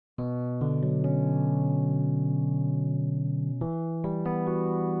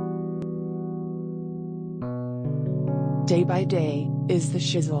Day by day is the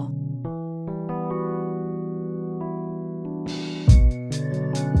shizzle.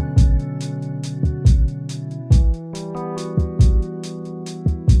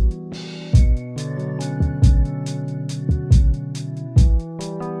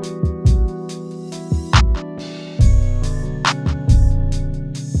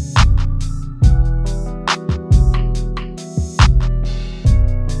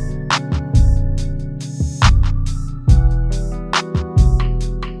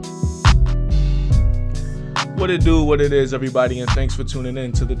 What it is, everybody, and thanks for tuning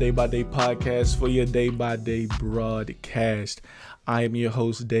in to the Day by Day Podcast for your Day by Day broadcast. I am your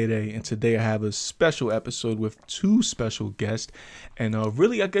host, Day, and today I have a special episode with two special guests, and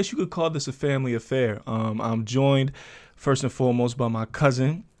really, I guess you could call this a family affair. I'm joined, first and foremost, by my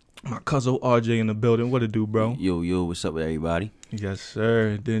cousin RJ in the building. What it do, bro? Yo, what's up with everybody? Yes,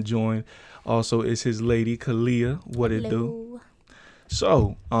 sir. Then joined also is his lady, Kahlia. What it do?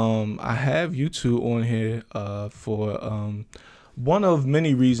 So, I have you two on here for one of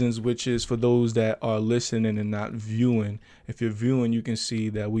many reasons, which is for those that are listening and not viewing. If you're viewing, you can see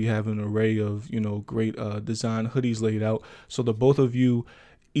that we have an array of, great design hoodies laid out. So the both of you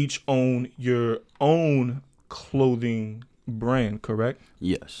each own your own clothing brand, correct?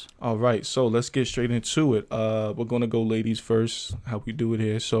 Yes. All right. So let's get straight into it. We're going to go ladies first, how we do it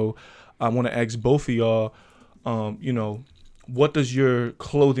here. So I want to ask both of y'all, what does your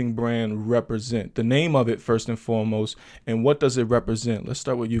clothing brand represent? The name of it, first and foremost, and what does it represent? Let's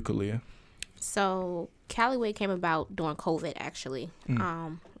start with you, Kahlia. So, KaliWay came about during COVID, actually.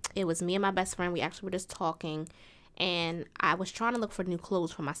 It was me and my best friend. We actually were just talking, and I was trying to look for new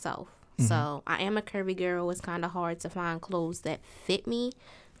clothes for myself. Mm-hmm. So, I am a curvy girl. It's kind of hard to find clothes that fit me.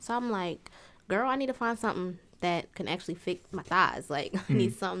 So, I'm like, girl, I need to find something that can actually fit my thighs. Like, I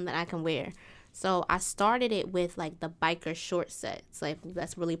need something that I can wear. So I started it with like the biker short sets. Like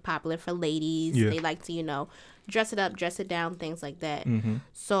that's really popular for ladies. Yeah. They like to, dress it up, dress it down, things like that. Mm-hmm.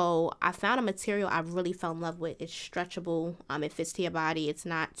 So I found a material I really fell in love with. It's stretchable. It fits to your body. It's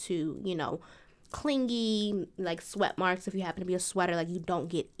not too, clingy, like sweat marks. If you happen to be a sweater, like you don't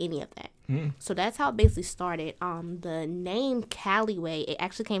get any of that. Mm. So that's how it basically started. The name KaliWay, it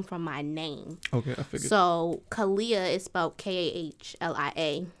actually came from my name. Okay, I figured. So Kahlia is spelled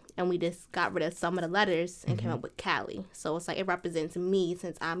Kahlia. And we just got rid of some of the letters and came up with Kali. So it's like it represents me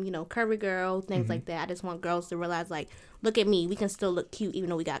since I'm, curvy girl, things like that. I just want girls to realize, like, look at me. We can still look cute even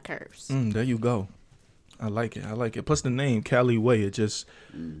though we got curves. There you go. I like it. Plus the name, KaliWay, it just,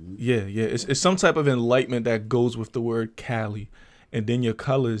 It's some type of enlightenment that goes with the word Kali. And then your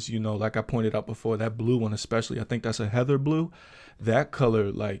colors, like I pointed out before, that blue one especially, I think that's a heather blue. That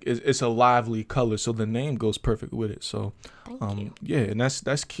color, like, it's a lively color, so the name goes perfect with it. So, Thank you. Yeah, and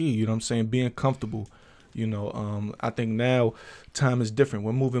that's key, you know what I'm saying? Being comfortable, I think now time is different.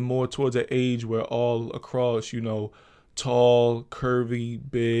 We're moving more towards an age where all across, tall, curvy,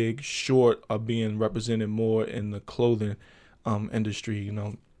 big, short are being represented more in the clothing industry,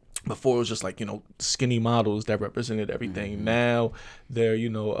 Before it was just like, skinny models that represented everything. Mm-hmm. Now they're,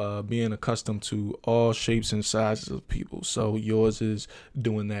 being accustomed to all shapes and sizes of people. So yours is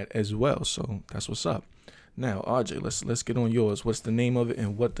doing that as well. So that's what's up. Now, RJ, let's get on yours. What's the name of it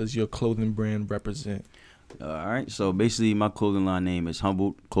and what does your clothing brand represent? All right. So basically my clothing line name is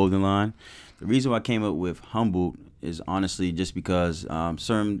Humbled Clothing Line. The reason why I came up with Humbled is honestly just because at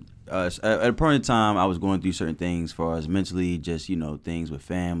a point in time, I was going through certain things as far as mentally, just, things with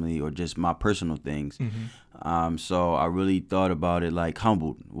family or just my personal things. Mm-hmm. So I really thought about it like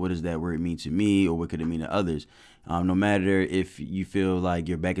humbled. What does that word mean to me or what could it mean to others? No matter if you feel like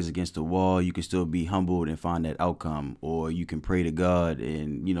your back is against the wall, you can still be humbled and find that outcome. Or you can pray to God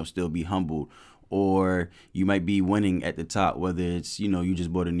and, still be humbled. Or you might be winning at the top, whether it's, you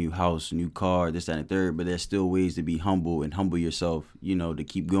just bought a new house, new car, this, that, and the third, but there's still ways to be humble and humble yourself, to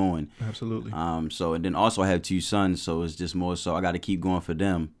keep going. Absolutely. And then also I have two sons, so it's just more so I got to keep going for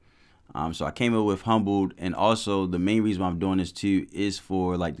them. So I came up with Humbled, and also the main reason why I'm doing this too is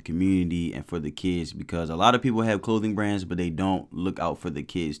for like the community and for the kids, because a lot of people have clothing brands, but they don't look out for the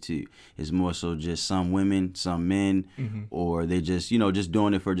kids too. It's more so just some women, some men, or they just, just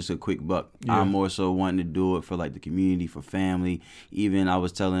doing it for just a quick buck. Yeah. I'm more so wanting to do it for like the community, for family. Even I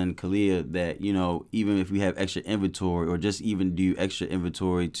was telling Kahlia that, even if we have extra inventory or just even do extra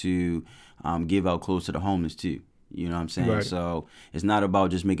inventory to give out clothes to the homeless too. You know what I'm saying? Right. So it's not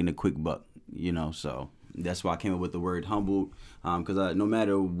about just making a quick buck, so. That's why I came up with the word humbled, because no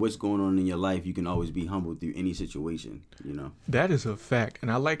matter what's going on in your life, you can always be humbled through any situation, you know. That is a fact.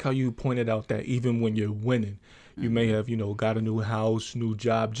 And I like how you pointed out that even when you're winning, you may have, got a new house, new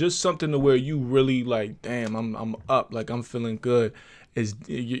job, just something to where you really like, damn, I'm up, like I'm feeling good.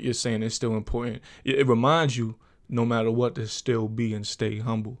 You're saying it's still important. It reminds you, no matter what, to still be and stay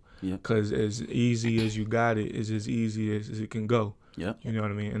humble. Yeah. Because as easy as you got it is as easy as it can go. Yeah. You know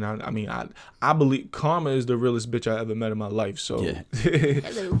what I mean? And I believe karma is the realest bitch I ever met in my life. So, Yeah.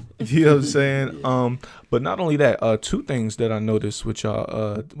 Hello. you know what I'm saying? Yeah. But not only that, two things that I noticed with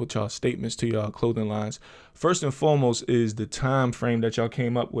y'all statements to y'all clothing lines. First and foremost is the time frame that y'all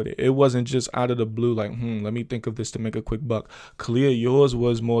came up with it. It wasn't just out of the blue, like, let me think of this to make a quick buck. Kahlia, yours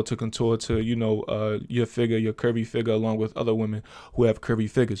was more to contour to, your figure, your curvy figure, along with other women who have curvy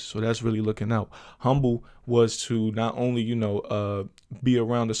figures. So that's really looking out. Humble was to not only, be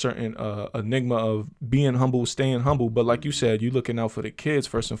around a certain enigma of being humble, staying humble, but like you said, you looking out for the kids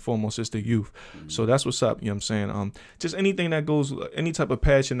first and foremost. It's the youth. So that's what's up. You know what I'm saying? Just anything that goes, any type of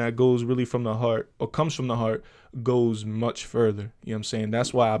passion that goes really from the heart or comes from the heart goes much further. You know what I'm saying?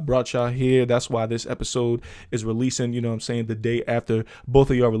 That's why I brought y'all here. That's why this episode is releasing, you know what I'm saying, the day after both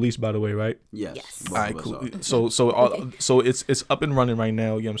of y'all released, by the way, right? Yes. All right, cool. So it's up and running right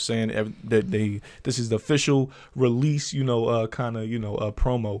now. You know what I'm saying? This is the official release,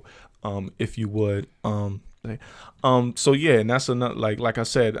 promo, if you would. So yeah, and that's another, like I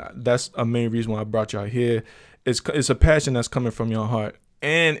said, that's a main reason why I brought y'all here. It's a passion that's coming from your heart.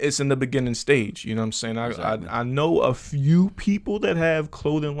 And it's in the beginning stage, you know what I'm saying? Exactly. I know a few people that have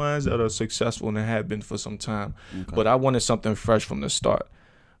clothing lines that are successful and have been for some time, but I wanted something fresh from the start.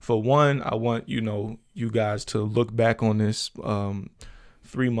 For one, I want, you guys to look back on this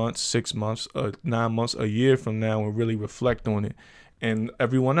 3 months, 6 months, 9 months, a year from now and really reflect on it. And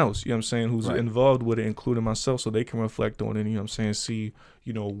everyone else, you know what I'm saying, who's involved with it, including myself, so they can reflect on it, you know what I'm saying, see,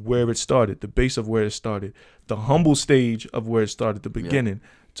 where it started, the base of where it started, the humble stage of where it started, the beginning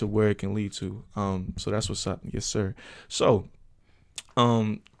to where it can lead to. So that's what's up. Yes, sir. So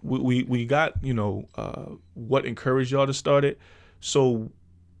we got, what encouraged y'all to start it. So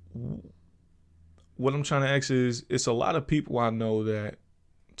what I'm trying to ask is, it's a lot of people I know that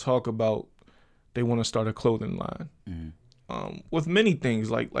talk about they want to start a clothing line. With many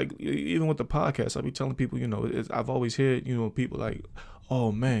things, like even with the podcast, I be telling people, I've always heard, people like, oh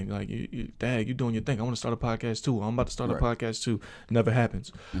man, like, Dad, you doing your thing. I want to start a podcast too. I'm about to start a podcast too. Never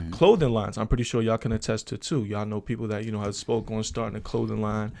happens. Clothing lines, I'm pretty sure y'all can attest to too. Y'all know people that, have spoke on starting a clothing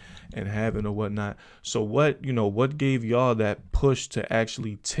line and having or whatnot. So what gave y'all that push to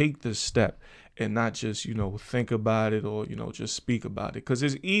actually take the step and not just, think about it or, just speak about it? Because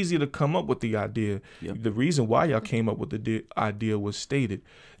it's easy to come up with the idea. Yep. The reason why y'all came up with the idea was stated.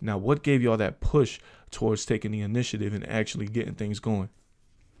 Now, what gave y'all that push towards taking the initiative and actually getting things going?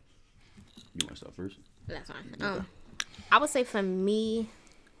 You want to start first? That's fine. I would say for me,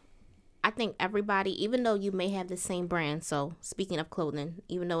 I think everybody, even though you may have the same brand, so speaking of clothing,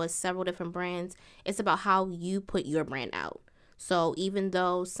 even though it's several different brands, it's about how you put your brand out. So even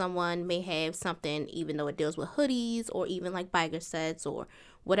though someone may have something, even though it deals with hoodies or even like biker sets or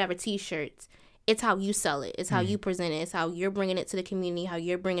whatever t-shirts, it's how you sell it. It's how you present it. It's how you're bringing it to the community, how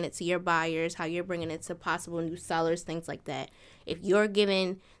you're bringing it to your buyers, how you're bringing it to possible new sellers, things like that. If you're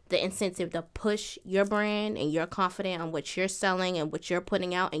given the incentive to push your brand and you're confident on what you're selling and what you're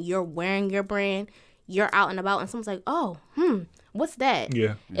putting out and you're wearing your brand, you're out and about and someone's like, oh, what's that?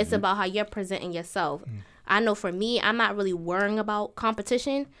 Yeah. It's about how you're presenting yourself. I know for me, I'm not really worrying about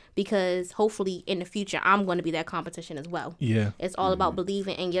competition because hopefully in the future, I'm going to be that competition as well. Yeah. It's all about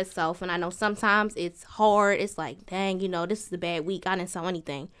believing in yourself. And I know sometimes it's hard. It's like, dang, this is a bad week. I didn't sell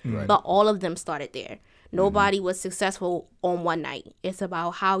anything. Right. But all of them started there. Nobody was successful on one night. It's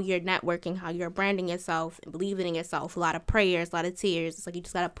about how you're networking, how you're branding yourself, and believing in yourself. A lot of prayers, a lot of tears. It's like you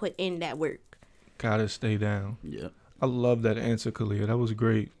just got to put in that work. Gotta stay down. Yeah. I love that answer, Kahlia. That was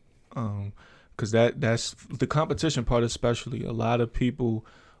great. Because that's the competition part, especially. A lot of people,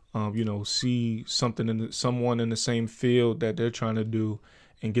 see someone in the same field that they're trying to do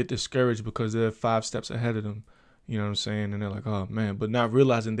and get discouraged because they're 5 steps ahead of them. You know what I'm saying? And they're like, oh, man. But not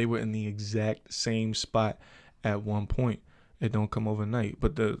realizing they were in the exact same spot at one point. It don't come overnight.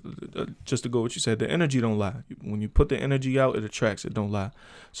 But just to go what you said, the energy don't lie. When you put the energy out, it attracts. It don't lie.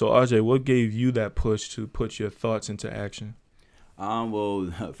 So, RJ, what gave you that push to put your thoughts into action?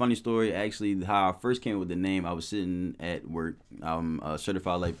 Well, funny story, actually, how I first came up with the name, I was sitting at work. I'm a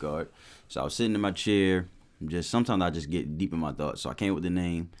certified lifeguard. So I was sitting in my chair. Sometimes I just get deep in my thoughts. So I came up with the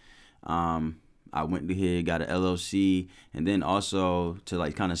name. I went to here, got an LLC, and then also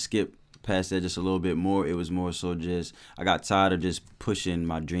to kind of skip past that just a little bit more. It was more so just I got tired of just pushing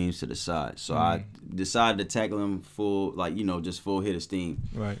my dreams to the side. So I decided to tackle them full, like, you know, just full hit of steam.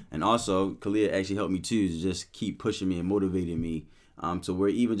 Right. And also, Kahlia actually helped me too, to just keep pushing me and motivating me. To where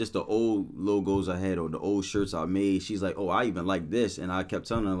even just the old logos I had or the old shirts I made, she's like, oh, I even like this. And I kept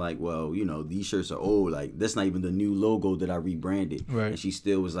telling her, like, well, you know, these shirts are old. Like, that's not even the new logo that I rebranded. Right. And she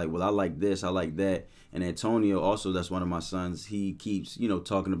still was like, well, I like this, I like that. And Antonio, also, that's one of my sons, he keeps, you know,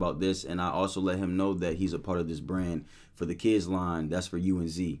 talking about this. And I also let him know that he's a part of this brand. For the kids line, that's for U and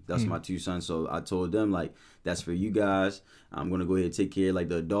Z. That's my two sons. So I told them, like, that's for you guys. I'm going to go ahead and take care of, like,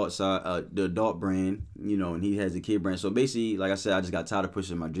 the adult side, the adult brand, you know, and he has the kid brand. So basically, like I said, I just got tired of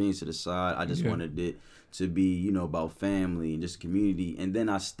pushing my dreams to the side. I just wanted it to be, you know, about family and just community. And then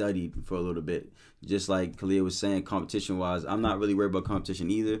I studied for a little bit. Just like Kahlia was saying, competition-wise, I'm not really worried about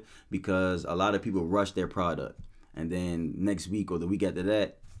competition either, because a lot of people rush their product. And then next week or the week after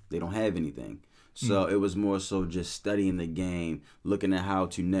that, they don't have anything. So it was more so just studying the game, looking at how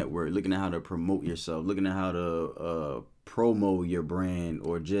to network, looking at how to promote yourself, looking at how to promo your brand,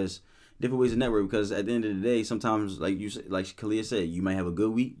 or just different ways to network. Because at the end of the day, sometimes, like Kahlia said, you might have a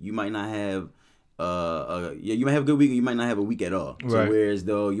good week, you might not have you might have a good week, or you might not have a week at all. Right. So whereas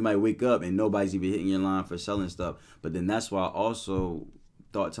though you might wake up and nobody's even hitting your line for selling stuff. But then that's why I also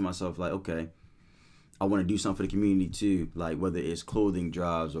thought to myself, like, okay, I want to do something for the community too, like whether it's clothing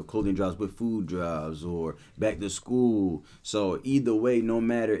drives or clothing drives with food drives or back to school. So either way, no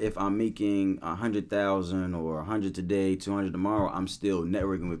matter if I'm making 100,000 or 100 today, 200 tomorrow, I'm still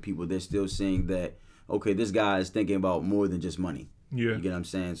networking with people. They're still seeing that, okay, this guy is thinking about more than just money. Yeah, you get what I'm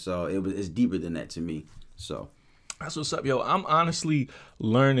saying? So it's deeper than that to me. So that's what's up, yo. I'm honestly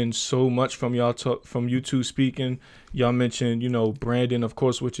learning so much from y'all, from you two speaking. Y'all mentioned, you know, branding, of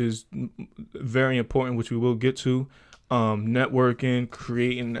course, which is very important, which we will get to. Networking,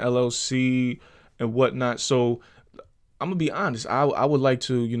 creating LLC and whatnot. So I'm gonna be honest. I would like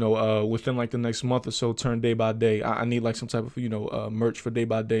to, you know, within like the next month or so, turn day by day. I need like some type of, you know, merch for day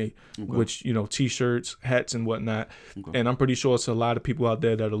by day, which, you know, t-shirts, hats, and whatnot. And I'm pretty sure it's a lot of people out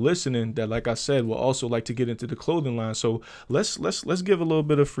there that are listening that, like I said, will also like to get into the clothing line. So let's give a little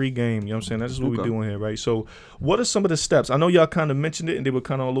bit of free game. You know what I'm saying? That's what we're doing here, right? So what are some of the steps? I know y'all kind of mentioned it and they were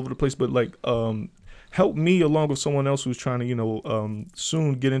kind of all over the place, but like, help me along with someone else who's trying to, you know,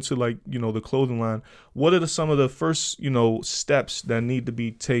 soon get into, like, you know, the clothing line. What are some of the first, you know, steps that need to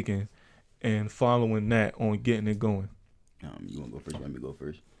be taken and following that on getting it going? You want to go first? Let me go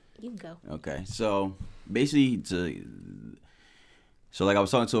first. You can go. Okay. So basically, so like I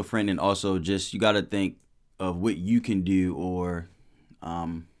was talking to a friend, and also just you got to think of what you can do, or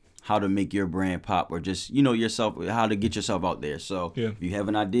how to make your brand pop, or just, you know, yourself, how to get yourself out there. So if you have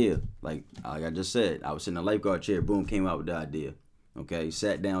an idea, like I just said, I was sitting in a lifeguard chair, boom, came out with the idea. Okay,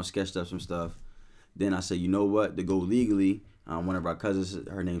 sat down, sketched up some stuff. Then I said, you know what, to go legally, one of our cousins,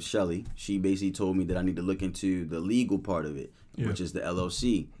 her name's Shelly, she basically told me that I need to look into the legal part of it, which is the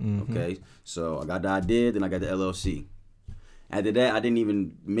LLC. Okay, so I got the idea, then I got the LLC. After that, I didn't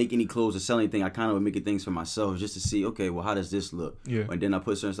even make any clothes or sell anything. I kind of was making things for myself just to see, okay, well, how does this look? And then I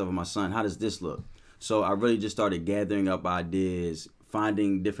put certain stuff on my son. How does this look? So I really just started gathering up ideas,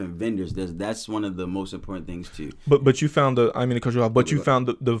 finding different vendors. That's one of the most important things too. But you found you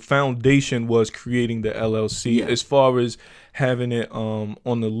found the foundation was creating the LLC, as far as having it on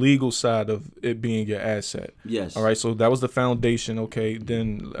the legal side of it being your asset. Yes. All right. So that was the foundation. Okay.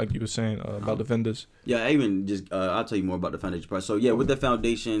 Then, like you were saying about the vendors. Yeah. I even just I'll tell you more about the foundation part. So yeah, with the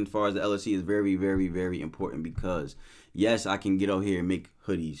foundation, as far as the LLC is very, very, very important, because yes, I can get out here and make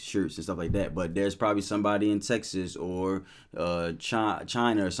hoodies, shirts, and stuff like that, but there's probably somebody in Texas or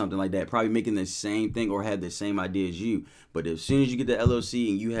China or something like that probably making the same thing or have the same idea as you. But as soon as you get the LLC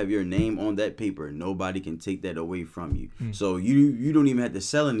and you have your name on that paper, nobody can take that away from you. So you don't even have to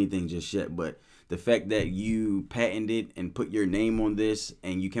sell anything just yet, but the fact that you patented and put your name on this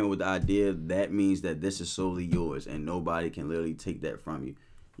and you came up with the idea, that means that this is solely yours and nobody can literally take that from you.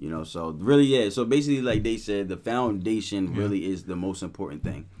 You know, so really, yeah. So basically, like they said, the foundation really is the most important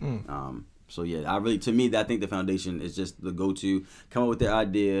thing. So yeah, to me, I think the foundation is just the go-to. Come up with the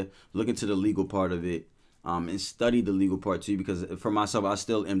idea, look into the legal part of it, and study the legal part too. Because for myself, I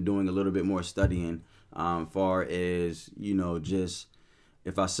still am doing a little bit more studying, far as, you know, just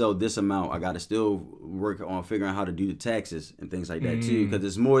if I sell this amount, I got to still work on figuring out how to do the taxes and things like that too. Because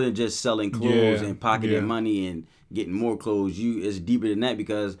it's more than just selling clothes and pocketing money and getting more clothes. It's deeper than that,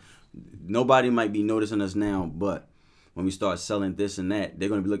 because nobody might be noticing us now, but when we start selling this and that, they're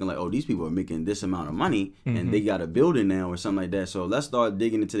going to be looking like, oh, these people are making this amount of money and they got a building now or something like that. So let's start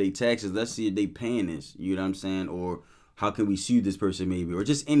digging into their taxes. Let's see if they paying this, you know what I'm saying? Or how can we sue this person maybe, or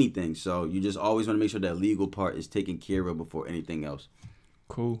just anything. So you just always want to make sure that legal part is taken care of before anything else.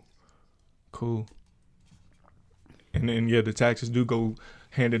 Cool. And then the taxes do go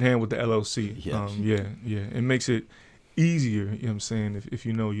hand in hand with the LLC. Yes. It makes it easier, you know what I'm saying, if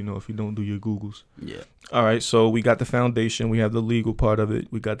you know, if you don't do your Googles. Yeah. All right, so we got the foundation, we have the legal part of it,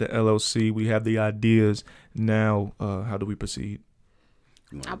 we got the LLC, we have the ideas. Now, how do we proceed?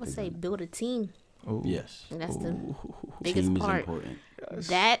 I would say build a team. Oh. Yes. And that's the biggest Team part. is important. Yes.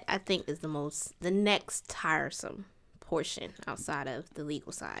 That, I think, is the next tiresome portion outside of the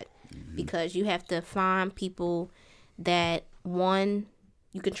legal side. Because you have to find people that, one,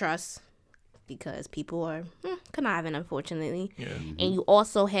 you can trust, because people are conniving, unfortunately. Yeah. And you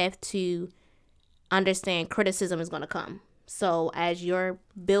also have to understand criticism is going to come. So as you're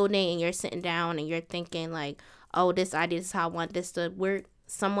building and you're sitting down and you're thinking like, oh, this idea is how I want this to work,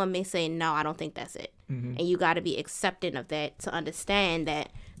 someone may say, no, I don't think that's it. And you got to be accepting of that to understand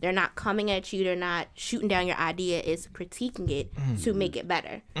that they're not coming at you. They're not shooting down your idea. It's critiquing it to make it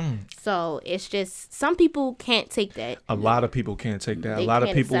better. So it's just, some people can't take that. A lot of people can't take that. They A lot of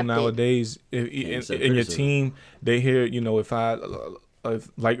can't people accept nowadays, in your team, they hear,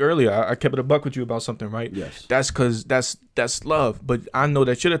 if like earlier, I kept it a buck with you about something, right? Yes. That's because that's love. But I know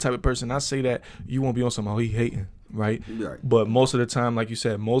that you're the type of person, I say that you won't be on some, oh, he hating. Right? But most of the time, like you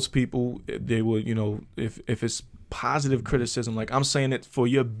said, most people, they will, if it's positive criticism, like I'm saying it for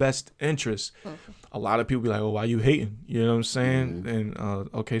your best interest, a lot of people be like, oh, why you hating? You know what I'm saying? And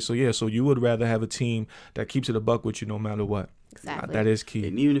okay, so you would rather have a team that keeps it a buck with you no matter what. Exactly. That is key.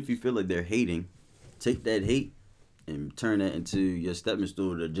 And even if you feel like they're hating, take that hate and turn that into your stepping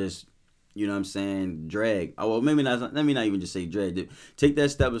stool to just, you know what I'm saying, drag. Oh, well, maybe not. Let me not even just say drag. Take that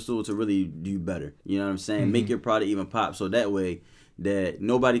stepping stool to really do better. You know what I'm saying? Make your product even pop, so that way that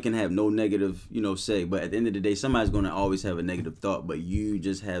nobody can have no negative, say. But at the end of the day, somebody's going to always have a negative thought, but you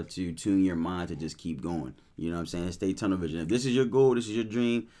just have to tune your mind to just keep going. You know what I'm saying? Stay tunnel vision. If this is your goal, this is your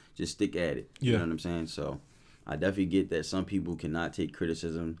dream, just stick at it. You know what I'm saying? So I definitely get that some people cannot take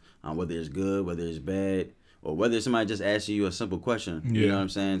criticism, whether it's good, whether it's bad, or whether somebody just asks you a simple question. You know what I'm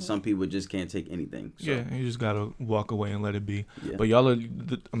saying? Some people just can't take anything. So. Yeah, you just gotta walk away and let it be. Yeah. But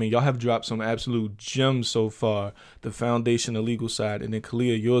y'all have dropped some absolute gems so far. The foundation, the legal side, and then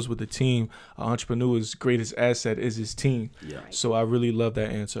Kahlia, yours with the team. An entrepreneur's greatest asset is his team. Yeah. So I really love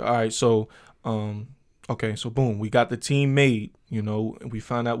that answer. All right, so okay, so boom, we got the team made. And we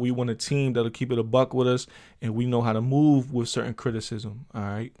find out we want a team that'll keep it a buck with us, and we know how to move with certain criticism. All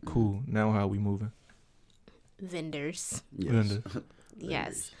right, cool. Now how are we moving? Vendors. Yes.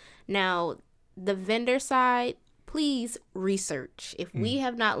 Yes. Now, the vendor side, please research. If we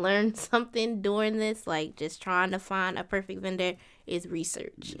have not learned something during this, like just trying to find a perfect vendor, is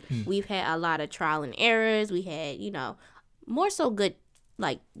research. We've had a lot of trial and errors. We had, more so good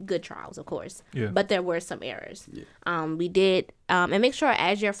trials, of course. Yeah. But there were some errors. Yeah. We did, and make sure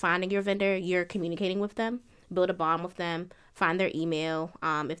as you're finding your vendor, you're communicating with them, build a bond with them, find their email.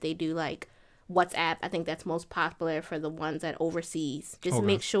 If they do WhatsApp, I think that's most popular for the ones that overseas. Just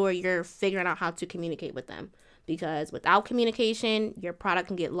make sure you're figuring out how to communicate with them, because without communication, your product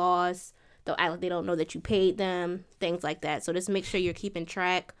can get lost. They'll act like they don't know that you paid them, things like that. So just make sure you're keeping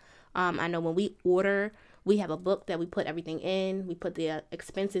track. I know when we order, we have a book that we put everything in. We put the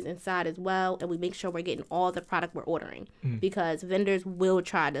expenses inside as well, and we make sure we're getting all the product we're ordering, because vendors will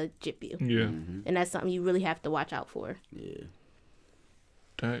try to jip you. Yeah. And that's something you really have to watch out for. Yeah.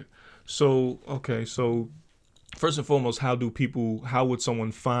 Right. So first and foremost, how would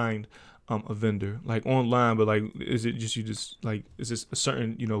someone find a vendor, like online? But is it just is this a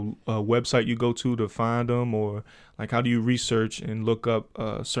certain website you go to find them, or how do you research and look up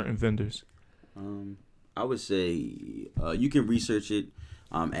certain vendors? I would say you can research it,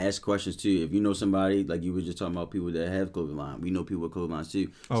 ask questions too. If you know somebody, like you were just talking about people that have clothing line, we know people with clothing lines too.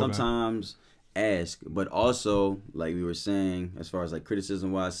 Sometimes ask, but also like we were saying, as far as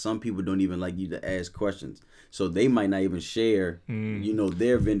criticism wise, some people don't even like you to ask questions, so they might not even share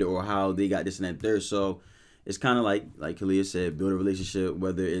their vendor or how they got this and that third. So it's kind of like Kahlia said, build a relationship,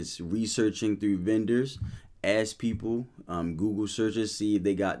 whether it's researching through vendors, ask people, Google searches, see if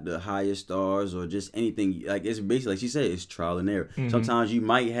they got the highest stars or just anything. It's basically, like she said, it's trial and error. Sometimes you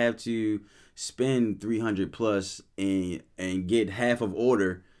might have to spend $300 plus and get half of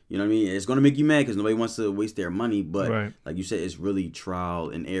order. You know what I mean? It's going to make you mad because nobody wants to waste their money. But like you said, it's really trial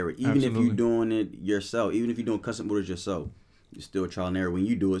and error. Even if you're doing it yourself, even if you're doing custom orders yourself, it's still trial and error when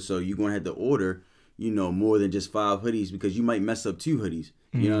you do it. So you're going to have to order, more than just 5 hoodies, because you might mess up 2 hoodies.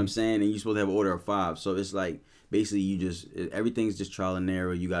 You know what I'm saying? And you're supposed to have an order of 5. So it's basically everything's just trial and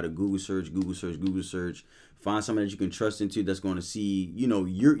error. You got to Google search, find somebody that you can trust into that's going to see,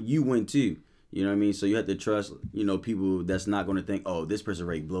 you win too. You know what I mean? So you have to trust, people that's not going to think, oh, this person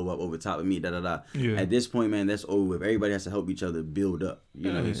ready to blow up over top of me, Yeah. At this point, man, that's over with. Everybody has to help each other build up.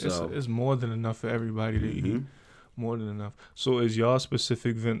 You know, so it's more than enough for everybody to eat. More than enough. So is y'all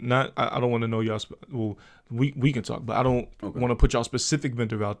specific I don't want to know y'all. Well, we can talk, but I don't want to put y'all specific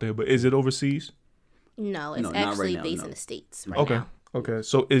vendor out there. But is it overseas? No, it's actually based in the States right now. Okay.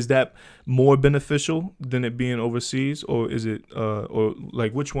 So is that more beneficial than it being overseas, or is it or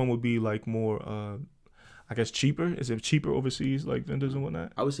like which one would be like more I guess cheaper? Is it cheaper overseas, like vendors and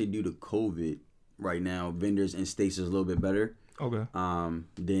whatnot? I would say due to COVID right now, vendors in States is a little bit better. Okay.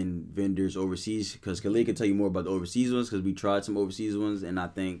 Than vendors overseas, because Kahlia can tell you more about the overseas ones, because we tried some overseas ones, and I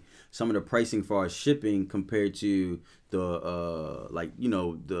think some of the pricing for our shipping compared to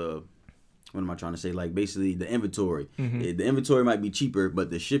the what am I trying to say? Like basically the inventory. The inventory might be cheaper,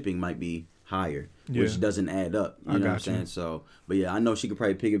 but the shipping might be higher, which doesn't add up. You know what I'm saying? So, but yeah, I know she could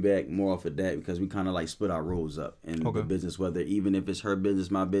probably piggyback more off of that, because we kind of like split our roles up in the business, whether even if it's her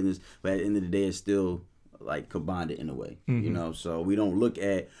business, my business, but at the end of the day, it's still like combined it in a way, so we don't look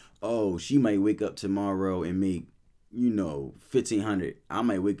at, oh, she might wake up tomorrow and make, $1,500. I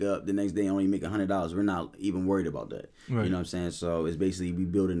might wake up the next day and only make $100. We're not even worried about that. Right. You know what I'm saying? So it's basically we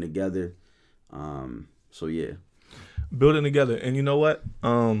building together. So yeah. Building together. And you know what?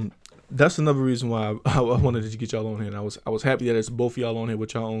 That's another reason why I wanted to get y'all on here. And I was happy that it's both of y'all on here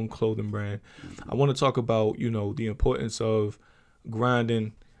with your own clothing brand. I want to talk about, the importance of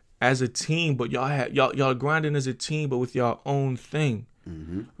grinding as a team, but y'all grinding as a team, but with your own thing,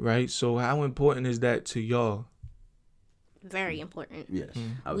 right? So how important is that to y'all? Very important. Yes,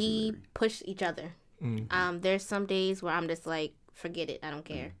 we push each other. There's some days where I'm just like, forget it, I don't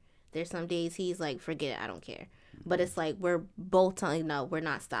care. There's some days he's like, forget it, I don't care. But it's like we're both telling, no, we're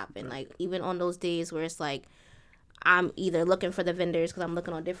not stopping. Like even on those days where it's like, I'm either looking for the vendors because I'm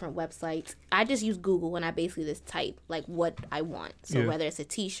looking on different websites. I just use Google and I basically just type like what I want. So whether it's a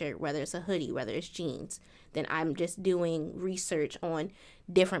t-shirt, whether it's a hoodie, whether it's jeans, then I'm just doing research on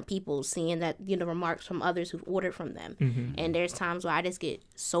different people, seeing that, remarks from others who've ordered from them. And there's times where I just get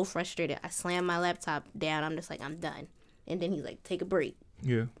so frustrated. I slam my laptop down. I'm just like, I'm done. And then he's like, take a break.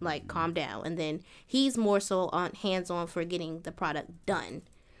 Yeah. Like, calm down. And then he's more so hands-on for getting the product done.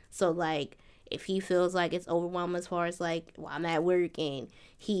 So like, if he feels like it's overwhelming as far as like, well, I'm at work and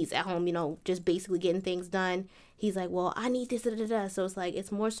he's at home, just basically getting things done, he's like, well, I need this, So it's like,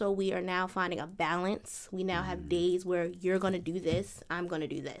 it's more so we are now finding a balance. We now have days where you're going to do this, I'm going to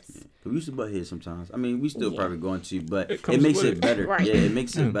do this. We used to butt heads sometimes. I mean, we still probably going to, but it makes it better. Right. Yeah, it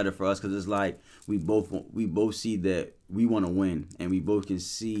makes it better for us, because it's like we both see that we want to win, and we both can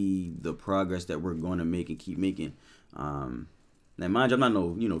see the progress that we're going to make and keep making. Now, mind you, I'm not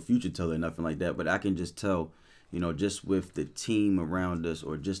no, future teller or nothing like that, but I can just tell, just with the team around us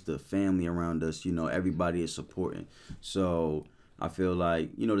or just the family around us, everybody is supporting. So I feel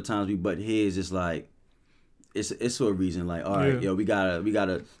like, the times we butt heads, it's like, it's for a reason. Like, all right, we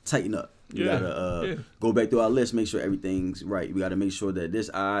gotta tighten up. We gotta go back through our list, make sure everything's right. We gotta make sure that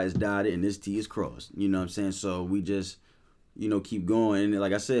this I is dotted and this T is crossed. You know what I'm saying? So we just, keep going. And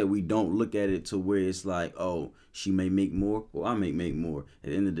like I said, we don't look at it to where it's like, oh, she may make more or I may make more.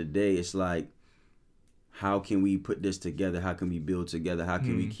 At the end of the day, it's like, how can we put this together? How can we build together? How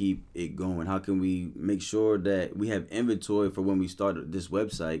can we keep it going? How can we make sure that we have inventory for when we start this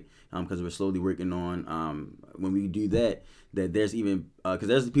website? Because we're slowly working on, when we do that there's even, because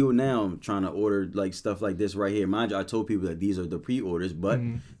there's people now trying to order like stuff like this right here. Mind you, I told people that these are the pre-orders, but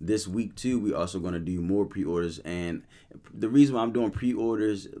this week too, we also going to do more pre-orders. And the reason why I'm doing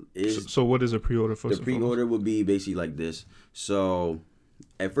pre-orders is... So what is a pre-order for? The pre-order would be basically like this. So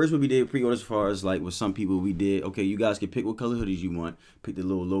at first when we did pre-orders, as far as like with some people, we did, okay, you guys can pick what color hoodies you want, pick the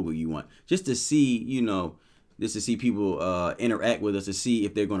little logo you want, just to see, just to see people interact with us, to see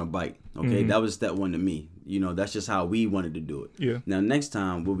if they're going to bite. Okay, that was step one to me. That's just how we wanted to do it. Yeah. Now, next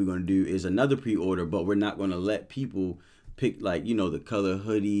time, what we're going to do is another pre-order, but we're not going to let people pick, like, the color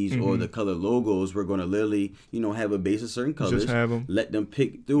hoodies or the color logos. We're going to literally, have a base of certain colors. Just have them. Let them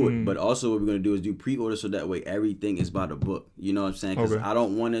pick through it. But also what we're going to do is do pre-order, so that way everything is by the book. You know what I'm saying? Because I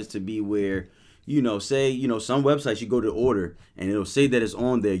don't want us to be where... say, some websites you go to order and it'll say that it's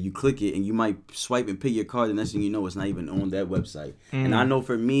on there. You click it and you might swipe and pay your card. The next thing you know, it's not even on that website. And I know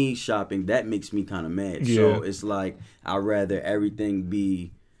for me, shopping, that makes me kind of mad. Yeah. So it's like, I'd rather everything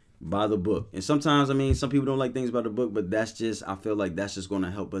be, by the book. And sometimes, I mean, some people don't like things by the book, but that's just, I feel like that's just going to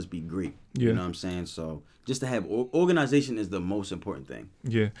help us be great. Yeah. You know what I'm saying? So just to have organization is the most important thing.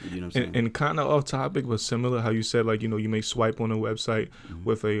 Yeah. You know what I'm saying? And kind of off topic, but similar how you said, like, you know, you may swipe on a website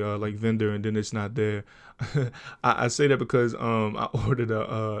with a like vendor and then it's not there. I say that because I ordered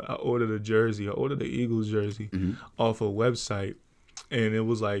a jersey. I ordered the Eagles jersey off a website, and it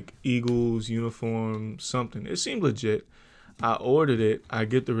was like Eagles uniform something. It seemed legit. I ordered it. I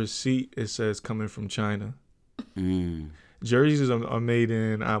get the receipt. It says coming from China. Jerseys are made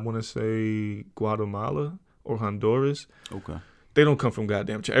in, I want to say, Guatemala or Honduras. Okay. They don't come from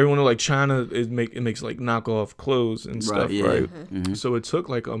goddamn China. Everyone know, like, China it makes like knockoff clothes and stuff, right? So it took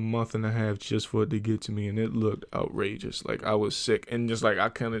like a month and a half just for it to get to me, and it looked outrageous. Like, I was sick, and just like I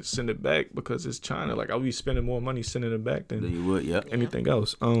couldn't send it back because it's China. Like, I'll be spending more money sending it back than you would, anything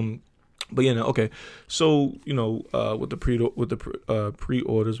else. But yeah, no, okay. So, you know, with the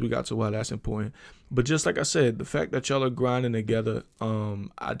pre-orders, we got to why that's important. But just like I said, the fact that y'all are grinding together,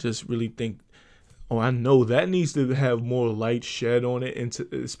 I just really think, I know that needs to have more light shed on it, and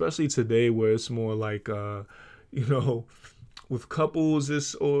especially today where it's more like, you know, with couples,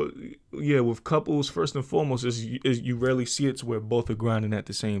 with couples, first and foremost, is you rarely see it to where both are grinding at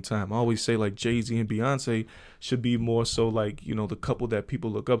the same time. I always say, like, Jay-Z and Beyonce should be more so like, you know, the couple that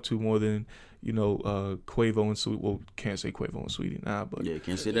people look up to more than, you know, Quavo and Sweetie. Well, can't say Quavo and Sweetie now, but yeah,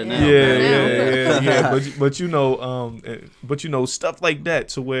 can't say that now. Yeah. But you know, stuff like that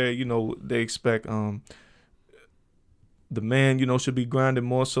to where, you know, they expect the man, you know, should be grinding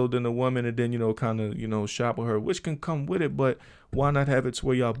more so than the woman, and then, you know, kind of, you know, shop with her, which can come with it. But why not have it to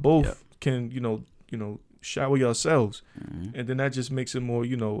where y'all both can, you know, shower yourselves, and then that just makes it more,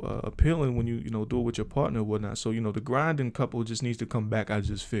 you know, appealing when you know, do it with your partner or whatnot. So, you know, the grinding couple just needs to come back. I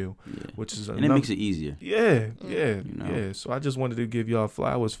just feel, which is and it makes it easier. Yeah. You know? Yeah. So I just wanted to give y'all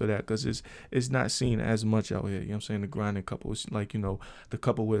flowers for that, because it's not seen as much out here. You know what I'm saying? The grinding couple is like, you know, the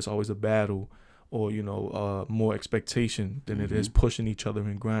couple where it's always a battle, or, you know, more expectation than it is pushing each other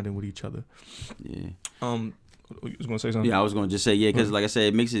and grinding with each other. Yeah. You was gonna say something? Yeah, I was gonna just say because like I said,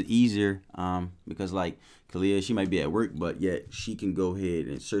 it makes it easier. Because like Kahlia, she might be at work, but yet she can go ahead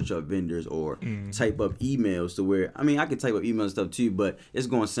and search up vendors or type up emails to where, I mean, I can type up email and stuff too, but it's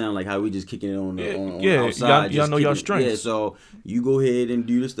gonna sound like how we just kicking it on outside. Y'all know y'all strengths. Yeah, so you go ahead and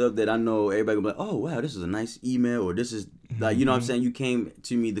do the stuff that I know everybody will be like, oh wow, this is a nice email, or this is like, you know what I'm saying? You came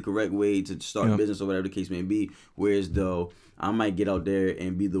to me the correct way to start a business or whatever the case may be. Whereas though I might get out there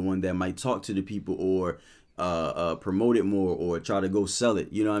and be the one that might talk to the people or promote it more or try to go sell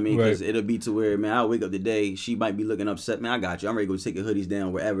it, you know what I mean? Because it'll be to where, man, I'll wake up today, she might be looking upset, man, I got you, I'm ready to go take the hoodies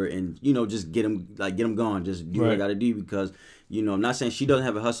down wherever, and, you know, just get them gone, just do what I gotta do, because, you know, I'm not saying she doesn't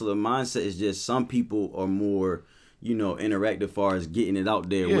have a hustler mindset, it's just some people are more, you know, interact as far as getting it out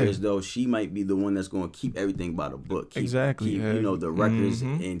there, whereas though she might be the one that's going to keep everything by the book, keep, you know, the records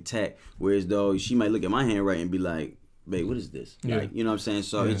intact, whereas though she might look at my handwriting and be like, babe, what is this? Like, you know what I'm saying?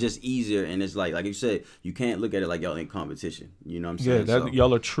 So it's just easier, and it's like you said, you can't look at it like y'all in competition. You know what I'm saying?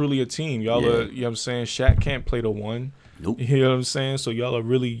 Y'all are truly a team. Y'all are, you know what I'm saying? Shaq can't play the one. Nope. You know what I'm saying? So y'all are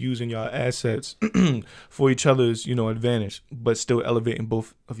really using y'all assets for each other's, you know, advantage, but still elevating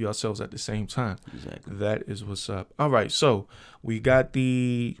both of yourselves at the same time. Exactly. That is what's up. All right, so we got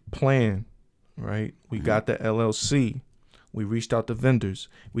the plan, right? We got the LLC. We reached out to vendors.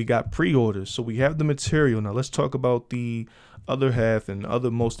 We got pre-orders. So we have the material. Now let's talk about the other half and the other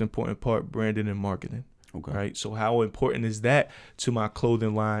most important part, branding and marketing. Okay. Right. So how important is that to my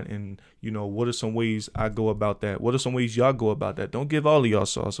clothing line? And, you know, what are some ways I go about that? What are some ways y'all go about that? Don't give all of y'all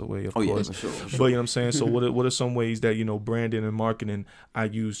sauce away, of course. Yeah, for sure. But you know what I'm saying? So what are some ways that, you know, branding and marketing I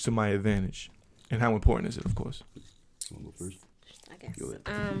use to my advantage? And how important is it, of course? You want to go first? I guess.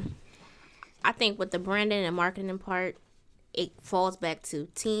 I think with the branding and marketing part, it falls back to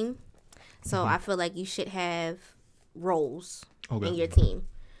team. So I feel like you should have roles in your team.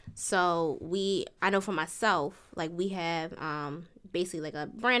 So I know for myself, like we have basically like a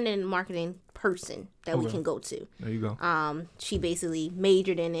branding and marketing person that we can go to. There you go. She basically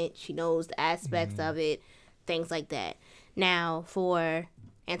majored in it. She knows the aspects of it, things like that. Now for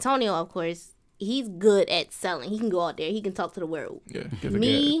Antonio, of course, he's good at selling. He can go out there. He can talk to the world. Yeah.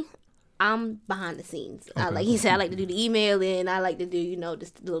 Me, I'm behind the scenes. Like he said, I like to do the emailing. I like to do, you know,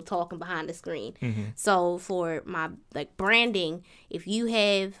 just a little talking behind the screen. So for my like branding, if you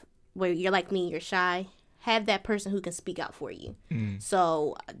have where you're like me, you're shy, have that person who can speak out for you.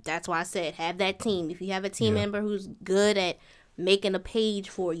 So that's why I said have that team. If you have a team member who's good at making a page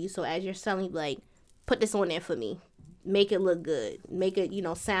for you, so as you're selling, like put this on there for me. make it look good, make it,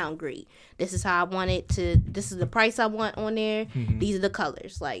 sound great. This is how I want it to, this is the price I want on there. These are the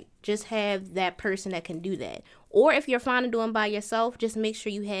colors. Like, just have that person that can do that. Or if you're fine in doing by yourself, just make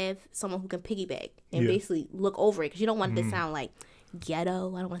sure you have someone who can piggyback and basically look over it, because you don't want it to sound like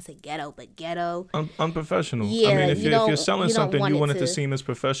ghetto. I don't want to say ghetto, but ghetto. Unprofessional. Yeah, I mean, if you're selling something, you want it to seem as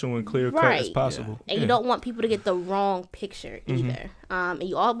professional and clear cut as possible. Yeah. And you don't want people to get the wrong picture either. And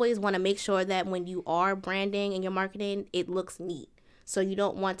you always want to make sure that when you are branding and your marketing, it looks neat. So you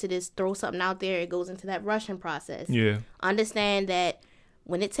don't want to just throw something out there. It goes into that rushing process. Yeah. Understand that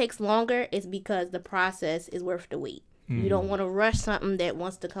when it takes longer, it's because the process is worth the wait. You don't want to rush something that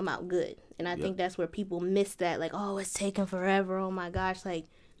wants to come out good. And I think that's where people miss that. Like, oh, it's taking forever. Oh, my gosh. Like,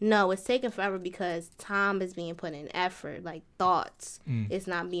 no, it's taking forever because time is being put in, effort, like thoughts. It's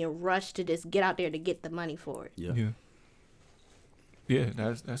not being rushed to just get out there to get the money for it. Yeah,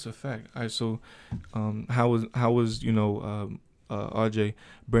 that's a fact. All right, so how was RJ,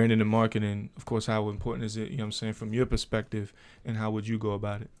 branding and marketing? Of course, how important is it, you know what I'm saying, from your perspective, and how would you go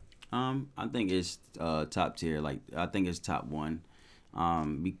about it? I think it's top tier. Like, I think it's top one.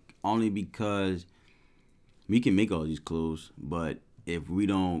 Only because we can make all these clothes, but if we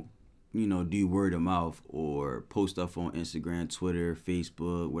don't, do word of mouth or post stuff on Instagram, Twitter,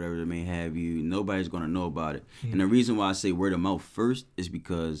 Facebook, whatever it may have you, nobody's gonna know about it. And the reason why I say word of mouth first is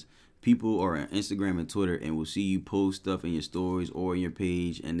because people are on Instagram and Twitter and will see you post stuff in your stories or in your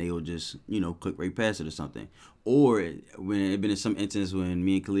page, and they will just, click right past it or something. Or when it been in some instance when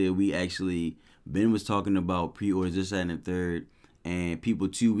me and Kahlia, we actually, Ben was talking about pre-orders, this, that, and the third, and people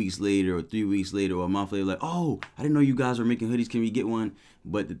 2 weeks later or 3 weeks later or a month later like, oh, I didn't know you guys were making hoodies. Can we get one?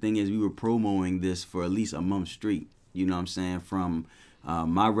 But the thing is, we were promoting this for at least a month straight. You know what I'm saying? From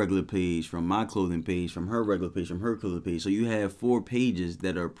my regular page, from my clothing page, from her regular page, from her clothing page. So you have 4 pages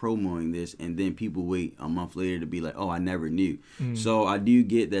that are promoting this, and then people wait a month later to be like, oh, I never knew. So I do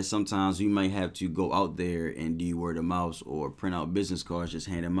get that sometimes you might have to go out there and do word of mouth or print out business cards, just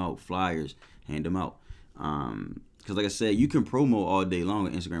hand them out, flyers, hand them out. Because like I said, you can promo all day long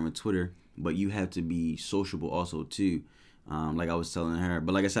on Instagram and Twitter, but you have to be sociable also too. Like I was telling her.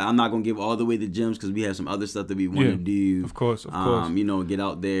 But like I said, I'm not going to give all the way the gems because we have some other stuff that we want to do. Of course. Get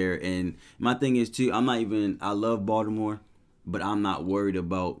out there. And my thing is too, I love Baltimore, but I'm not worried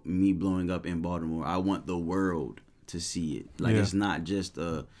about me blowing up in Baltimore. I want the world to see it. Like, it's not just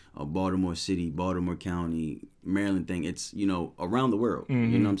a Baltimore City, Baltimore County, Maryland thing. It's, around the world. You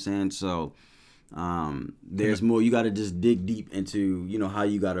know what I'm saying? So there's more. You got to just dig deep into, how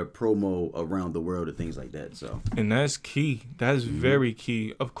you got to promo around the world and things like that. So, and that's key. That's very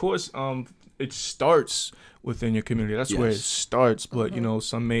key. Of course, it starts within your community. That's where it starts. But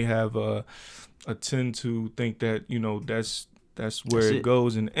some may have a tend to think that that's where it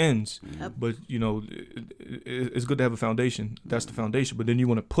goes and ends. But it's good to have a foundation. That's the foundation. But then you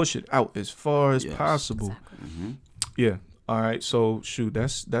want to push it out as far as possible. Exactly. Yeah. All right. So shoot,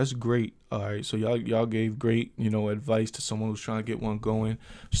 that's great. All right. So y'all gave great advice to someone who's trying to get one going.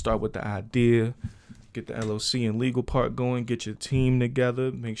 Start with the idea, get the LOC and legal part going, get your team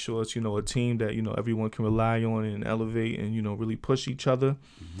together, make sure it's a team that everyone can rely on and elevate and really push each other.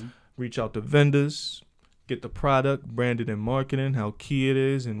 Reach out to vendors, get the product branded and marketing, how key it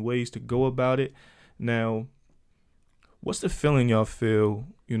is and ways to go about it. Now, what's the feeling y'all feel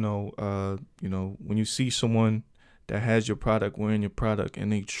when you see someone that has your product, wearing your product, and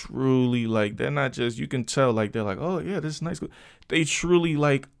they truly they're not just, you can tell they're like, oh yeah, this is nice. They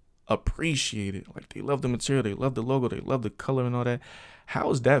truly appreciate it. They love the material, they love the logo, they love the color and all that.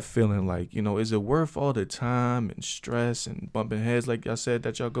 How's that feeling like? Is it worth all the time and stress and bumping heads like I said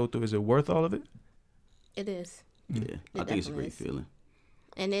that y'all go through? Is it worth all of it? It is. Yeah, I think it's a great feeling.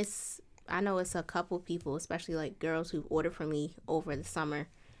 And I know it's a couple people, especially girls who've ordered from me over the summer.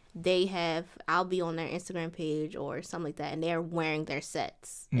 I'll be on their Instagram page or something like that, and they're wearing their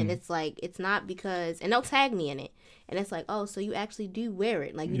sets. And it's not because, and they'll tag me in it. And it's oh, so you actually do wear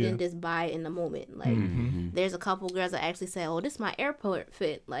it. You didn't just buy it in the moment. There's a couple girls that actually say, oh, this is my airport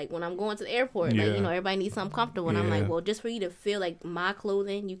fit. When I'm going to the airport, everybody needs something comfortable. And I'm like, well, just for you to feel my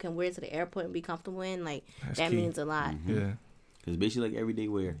clothing, you can wear it to the airport and be comfortable in, that key. Means a lot. Yeah. Because basically everyday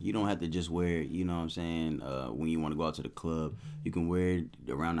wear. You don't have to just wear it, what I'm saying, when you want to go out to the club. You can wear it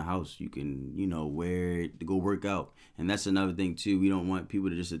around the house. You can, wear it to go work out. And that's another thing, too. We don't want people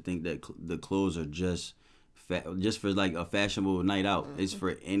to think that the clothes are just for, a fashionable night out. It's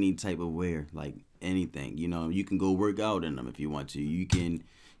for any type of wear, anything. You can go work out in them if you want to. You can,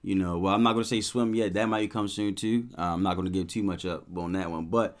 Well, I'm not going to say swim yet. That might come soon too. I'm not going to give too much up on that one.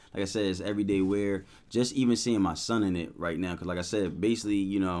 But like I said, it's everyday wear. Just even seeing my son in it right now. Because like I said,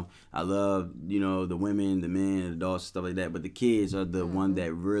 basically, I love, the women, the men, the dogs, stuff like that. But the kids are the one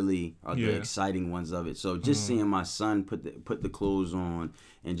that really are the exciting ones of it. So just seeing my son put the clothes on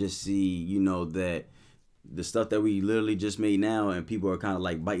and just see, that the stuff that we literally just made now and people are kind of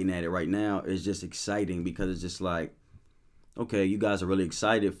like biting at it right now is just exciting because it's just like, okay, you guys are really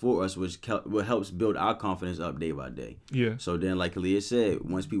excited for us, which helps build our confidence up day by day. Yeah. So then, like Kahlia said,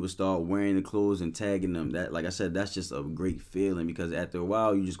 once people start wearing the clothes and tagging them, that, like I said, that's just a great feeling because after a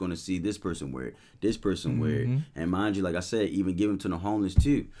while, you're just going to see this person wear it, this person wear it. And mind you, like I said, even give them to the homeless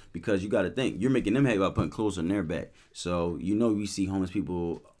too, because you got to think, you're making them happy by putting clothes on their back. So, you see homeless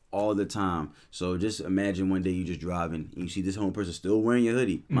people all the time. So just imagine one day you just driving and you see this homeless person still wearing your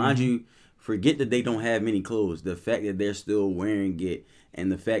hoodie. Mind you, forget that they don't have many clothes. The fact that they're still wearing it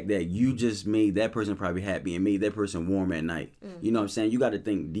and the fact that you just made that person probably happy and made that person warm at night. You know what I'm saying? You got to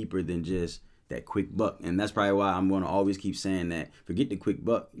think deeper than just that quick buck. And that's probably why I'm going to always keep saying that. Forget the quick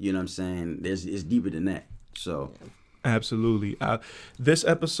buck. You know what I'm saying? It's deeper than that. So... Absolutely. This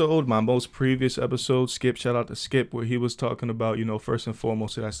episode, my most previous episode, Skip, shout out to Skip, where he was talking about, first and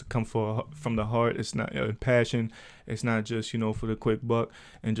foremost, it has to come from the heart. It's not passion. It's not just, for the quick buck.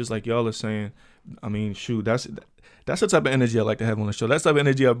 And just like y'all are saying, I mean, shoot, that's the type of energy I like to have on the show. That's the type of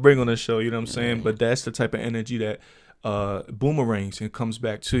energy I bring on the show, you know what I'm saying? But that's the type of energy that boomerangs and comes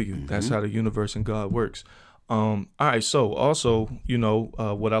back to you. That's how the universe and God works. All right. So also,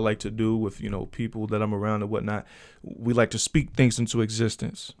 what I like to do with, people that I'm around and whatnot, we like to speak things into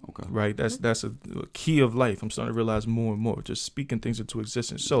existence. Okay. Right. That's a key of life. I'm starting to realize more and more, just speaking things into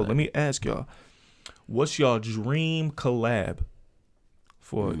existence. So let me ask y'all, what's y'all dream collab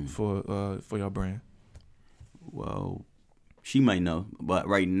for your brand? Well, she might know, but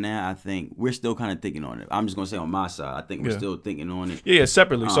right now I think we're still kind of thinking on it. I'm just gonna say on my side, I think we're still thinking on it. Yeah,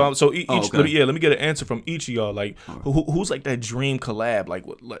 separately. So each, let me get an answer from each of y'all. Like, who's like that dream collab? Like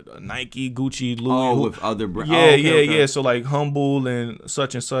what, like Nike, Gucci, Louis? With other brands. Yeah. So like Humble and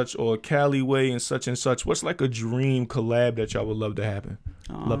such, or KaliWay and such. What's like a dream collab that y'all would love to happen?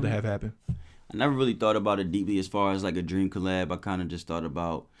 Love to have happen. I never really thought about it deeply as far as like a dream collab. I kind of just thought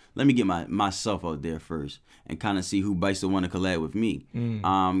about, let me get myself out there first and kind of see who bites to want to collab with me.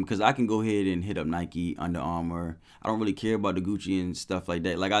 Because I can go ahead and hit up Nike, Under Armour. I don't really care about the Gucci and stuff like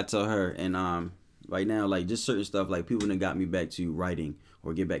that. Like I tell her, and right now, like just certain stuff, like people that got me back to writing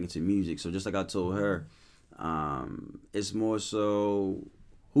or get back into music. So just like I told her, it's more so,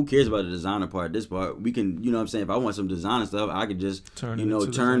 who cares about the designer part? This part, we can, you know what I'm saying? If I want some designer stuff, I could just,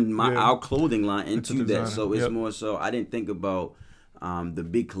 turn our clothing line into that. So it's more so, I didn't think about the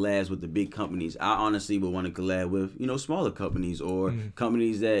big collabs with the big companies. I honestly would want to collab with, smaller companies or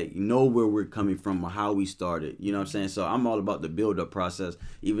companies that know where we're coming from or how we started. You know what I'm saying? So I'm all about the build-up process.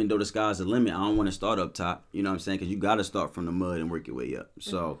 Even though the sky's the limit, I don't want to start up top. You know what I'm saying? Because you got to start from the mud and work your way up.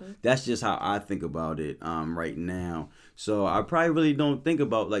 So that's just how I think about it right now. So I probably really don't think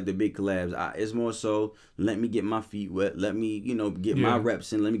about like the big collabs. It's more so, let me get my feet wet. Let me, get my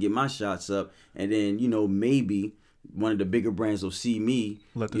reps in. Let me get my shots up. And then, maybe one of the bigger brands will see me.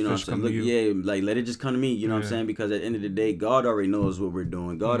 Let the fish come to you. Yeah, like let it just come to me. You know what I'm saying? Because at the end of the day, God already knows what we're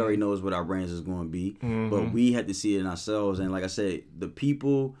doing. God already knows what our brands is going to be. But we have to see it in ourselves. And like I said, the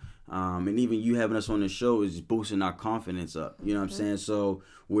people, and even you having us on the show is boosting our confidence up. You know what I'm saying? So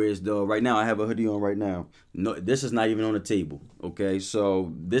whereas though right now I have a hoodie on right now. No, this is not even on the table. Okay,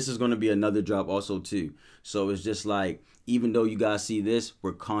 so this is going to be another drop also too. So it's just like, even though you guys see this,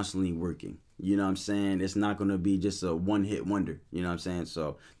 we're constantly working. You know what I'm saying? It's not going to be just a one-hit wonder. You know what I'm saying?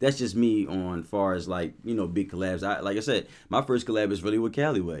 So that's just me on far as like, big collabs. Like I said, my first collab is really with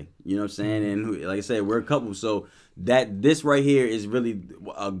KaliWay. You know what I'm saying? And like I said, we're a couple. So this right here is really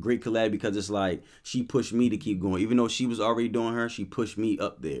a great collab because it's like she pushed me to keep going. Even though she was already doing her, she pushed me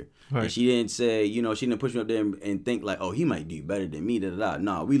up there. Right. And she didn't say, she didn't push me up there and think like, oh, he might do better than me.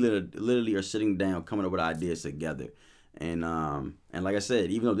 No, we literally are sitting down, coming up with ideas together. And like I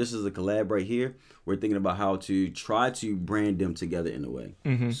said, even though this is a collab right here, we're thinking about how to try to brand them together in a way.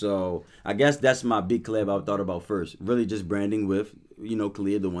 So I guess that's my big collab I thought about first. Really just branding with,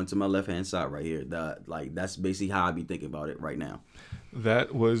 Kahlia, the one to my left-hand side right here. That's basically how I be thinking about it right now.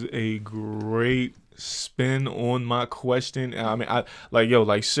 That was a great spin on my question. I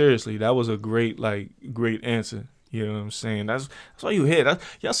mean, seriously, that was a great answer. You know what I'm saying? That's all you hear.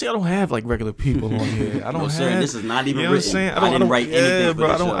 Y'all see, I don't have like regular people on here. I don't have. Sir, this is not even you know written. What I'm saying? I didn't write anything for bro.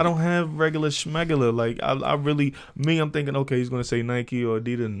 this show. I don't have regular schmegular. Like I really, I'm thinking, okay, he's gonna say Nike or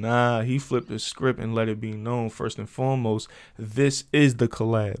Adidas. Nah, he flipped the script and let it be known. First and foremost, this is the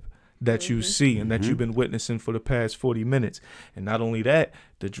collab that you see and that you've been witnessing for the past 40 minutes. And not only that,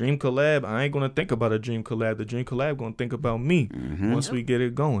 the dream collab, I ain't gonna think about a dream collab. The dream collab gonna think about me once we get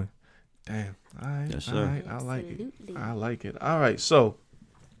it going. Damn. All right. Yes, sir. All right. I like it. I like it. All right. So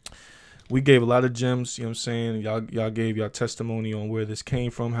we gave a lot of gems, you know what I'm saying? Y'all gave y'all testimony on where this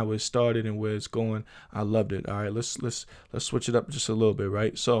came from, how it started and where it's going. I loved it. All right. Let's switch it up just a little bit,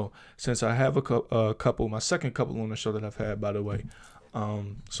 right? So since I have a couple, my second couple on the show that I've had, by the way.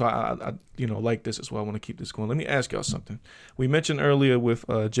 So I like this as well. I want to keep this going. Let me ask y'all something. We mentioned earlier with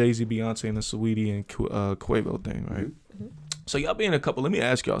Jay-Z, Beyonce, and the Saweetie and Quavo thing, right? Mm-hmm. So y'all being a couple, let me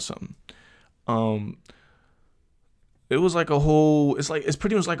ask y'all something. It was like it's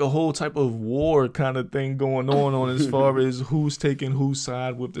pretty much like a whole type of war kind of thing going on as far as who's taking whose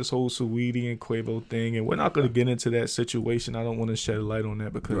side with this whole Saweetie and Quavo thing. And we're not going to get into that situation. I don't want to shed a light on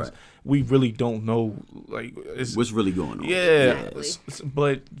that because we really don't know like what's really going on. Yeah. Exactly.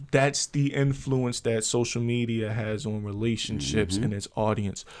 But that's the influence that social media has on relationships and its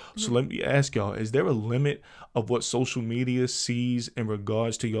audience. So let me ask y'all, is there a limit of what social media sees in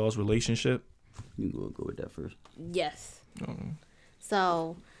regards to y'all's relationship? You can go with that first. Yes.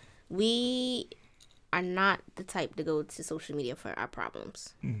 So we are not the type to go to social media for our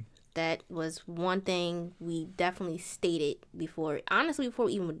problems. That was one thing we definitely stated before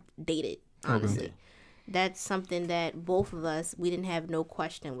we even dated, honestly. Okay. That's something that both of us, we didn't have no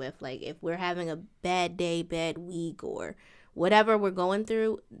question with. Like, if we're having a bad day, bad week, or whatever we're going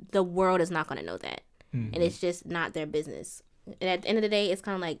through, the world is not going to know that. And it's just not their business. And at the end of the day, it's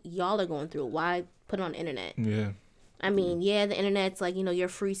kind of like, y'all are going through it. Why put it on the internet? Yeah. I mean, the internet's like, your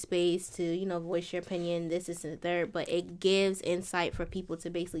free space to, voice your opinion, this, and the third. But it gives insight for people to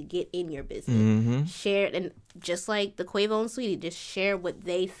basically get in your business. Share it. And just like the Quavo and Saweetie, just share what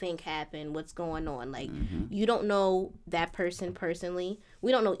they think happened, what's going on. Like, you don't know that person personally.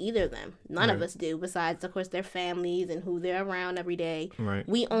 We don't know either of them. None of us do, besides, of course, their families and who they're around every day. Right.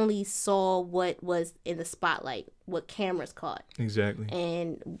 We only saw what was in the spotlight, what cameras caught. Exactly.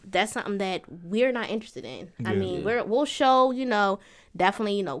 And that's something that we're not interested in. I mean, we'll show,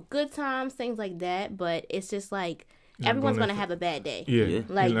 definitely, good times, things like that. But it's just like, everyone's going to have a bad day. Yeah.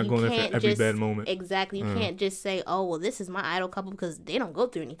 Like, you're not going for every bad moment. Exactly. You can't just say, oh, well, this is my idol couple because they don't go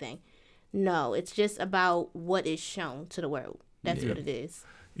through anything. No, it's just about what is shown to the world. That's what it is.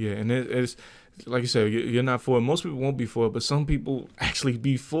 Yeah, and it's like you said, you're not for it. Most people won't be for it, but some people actually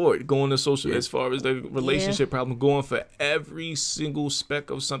be for it. Going to social as far as the relationship problem, going for every single speck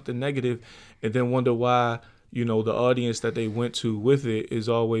of something negative, and then wonder why, the audience that they went to with it is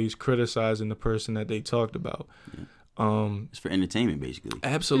always criticizing the person that they talked about. Yeah. It's for entertainment, basically.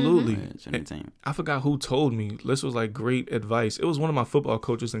 Absolutely. Yeah, it's entertainment. I forgot who told me. This was like great advice. It was one of my football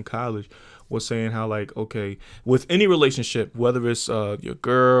coaches in college was saying how, like, okay, with any relationship, whether it's your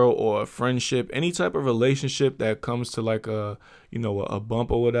girl or a friendship, any type of relationship that comes to like a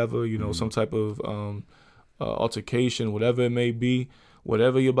bump or whatever, some type of altercation, whatever it may be,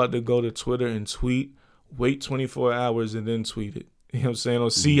 whatever you're about to go to Twitter and tweet, wait 24 hours and then tweet it. You know what I'm saying? Or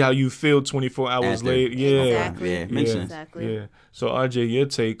see how you feel 24 hours later. Yeah. Exactly. Yeah, makes sense. Exactly. Yeah. So, RJ, your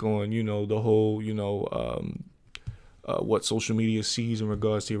take on, the whole, what social media sees in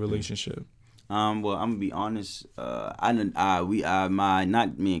regards to your relationship? Well, I'm gonna be honest. Not me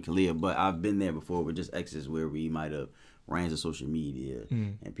and Kahlia, but I've been there before with just exes where we might have ran to social media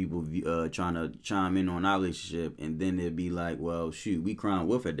and people trying to chime in on our relationship, and then it'd be like, well, shoot, we crying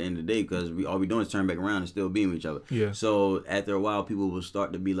wolf at the end of the day because all we doing is turn back around and still being with each other. Yeah. So after a while, people will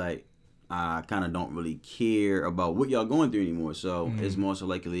start to be like, I kind of don't really care about what y'all going through anymore. So it's more so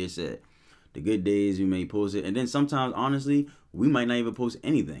like Kahlia said, the good days we may post it, and then sometimes, honestly, we might not even post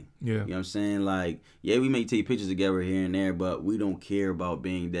anything. Yeah. You know what I'm saying? Like, we may take pictures together here and there, but we don't care about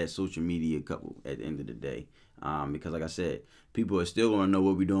being that social media couple at the end of the day. Because like I said, people are still going to know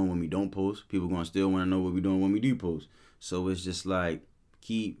what we're doing when we don't post. People are going to still want to know what we're doing when we do post. So it's just like,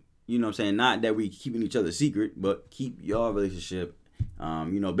 keep, not that we keeping each other secret, but keep your relationship.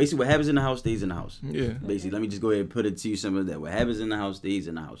 Basically what happens in the house stays in the house. Yeah. Basically, let me just go ahead and put it to you simple as that. What happens in the house stays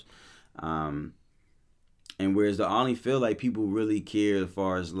in the house. And whereas I only feel like people really care as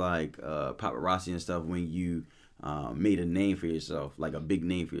far as like paparazzi and stuff when you made a name for yourself, like a big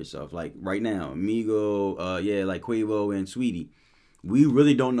name for yourself. Like right now, Migo, like Quavo and Saweetie, we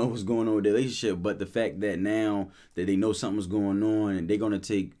really don't know what's going on with the relationship, but the fact that now that they know something's going on and they're going to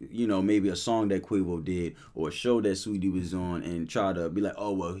take, you know, maybe a song that Quavo did or a show that Sweetie was on and try to be like,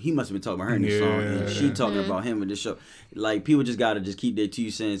 oh, well, he must have been talking about her in this song and she talking about him in this show. Like, people just got to just keep their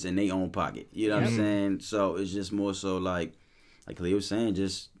 2 cents in their own pocket. You know what I'm saying? So it's just more so like Kahlia was saying,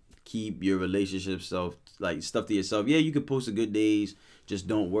 just keep your relationship stuff to yourself. Yeah, you can post the good days. Just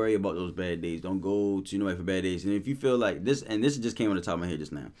don't worry about those bad days. Don't go to nobody for bad days. And if you feel like this, and this just came on the top of my head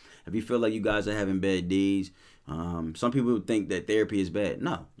just now, if you feel like you guys are having bad days, some people think that therapy is bad.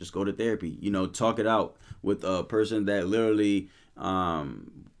 No, just go to therapy. You know, talk it out with a person that literally,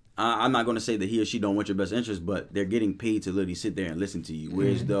 I'm not going to say that he or she don't want your best interest, but they're getting paid to literally sit there and listen to you.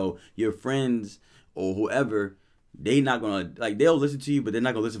 Whereas though your friends or whoever, they not gonna, like, they'll listen to you, but they're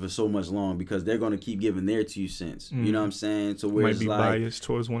not gonna listen for so much long because they're gonna keep giving their 2 cents. You know what I'm saying? So where might it's be like biased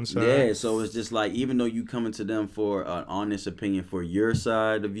towards one side. Yeah, so it's just like, even though you coming to them for an honest opinion for your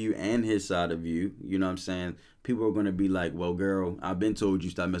side of you and his side of you, you know what I'm saying? People are gonna be like, well, girl, I've been told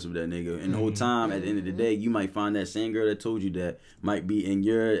you stop messing with that nigga. And the whole time, at the end of the day, you might find that same girl that told you that might be in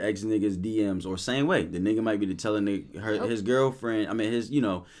your ex nigga's DMs, or same way. The nigga might be telling his girlfriend, his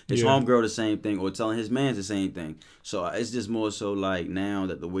homegirl the same thing, or telling his man the same thing. So it's just more so like, now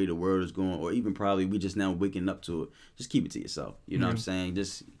that the way the world is going, or even probably we just now waking up to it, just keep it to yourself. You know what I'm saying?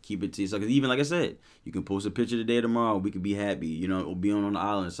 Just keep it to yourself. Because even like I said, you can post a picture today or tomorrow, we could be happy, you know, or be on the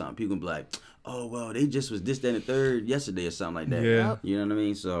island or something. People can be like, oh, well, they just was this, that, and the third yesterday or something like that. Yeah. You know what I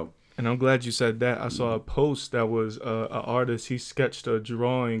mean? So. And I'm glad you said that. I saw a post that was an artist. He sketched a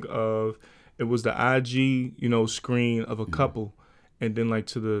drawing of, it was the IG, you know, screen of a couple. And then like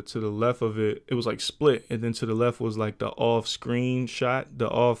to the left of it, it was like split. And then to the left was like the off screen shot, the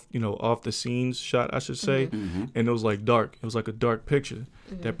off the scenes shot, I should say. And it was like dark. It was like a dark picture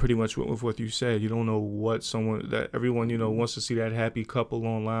that pretty much went with what you said. You don't know what that everyone, you know, wants to see that happy couple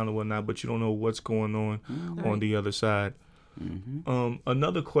online or whatnot, but you don't know what's going on the other side.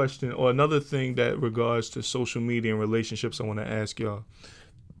 Another question, or another thing that regards to social media and relationships, I want to ask y'all.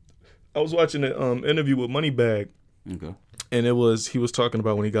 I was watching an interview with Moneybagg. Okay. And he was talking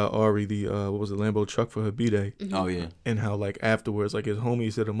about when he got Ari the Lambo truck for her B-Day. Oh, yeah. And how, like, afterwards, like, his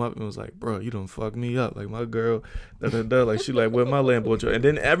homies hit him up and was like, bro, you done fucked me up. Like, my girl, da-da-da. Like, she like, where my Lambo truck? And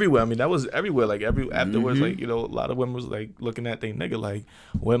then everywhere, I mean, that was everywhere. Like, afterwards, like, you know, a lot of women was, like, looking at their nigga like,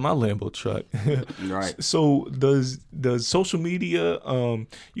 where my Lambo truck? Right. So, does social media,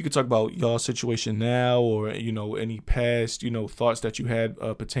 you could talk about y'all's situation now, or, you know, any past, you know, thoughts that you had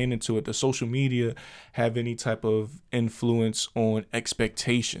pertaining to it. Does social media have any type of influence on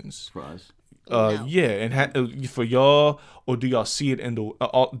expectations for us? No. Yeah, and for y'all, or do y'all see it in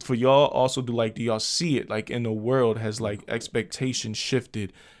the for y'all also, do y'all see it like in the world, has like expectations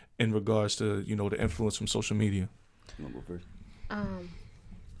shifted in regards to, you know, the influence from social media? You wanna go first?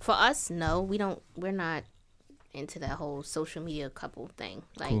 For us, no, we're not into that whole social media couple thing.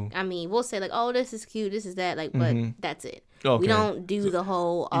 Like, cool. I mean, we'll say like, oh, this is cute, this is that, like, but that's it. Okay. We don't do the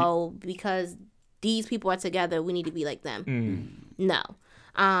whole, because these people are together, we need to be like them. No.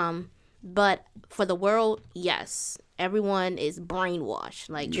 But for the world, yes. Everyone is brainwashed.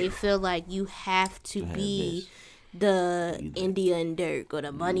 Like, they feel like you have to be the India and Dirk, or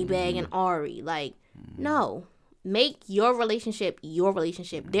the Moneybagg and Ari. Like, no. Make your relationship your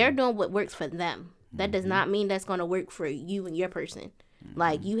relationship. They're doing what works for them. That does not mean that's going to work for you and your person.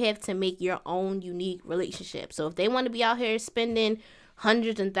 Like, you have to make your own unique relationship. So if they want to be out here spending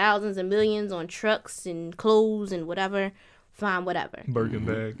hundreds and thousands and millions on trucks and clothes and whatever, fine, whatever. Birkin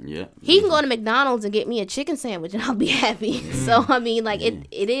bag. Yeah. He can go to McDonald's and get me a chicken sandwich and I'll be happy. So, I mean, like, it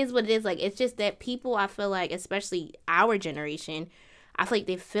is what it is. Like, it's just that people, I feel like, especially our generation, I feel like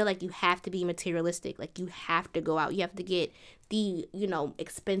they feel like you have to be materialistic. Like, you have to go out. You have to get the, you know,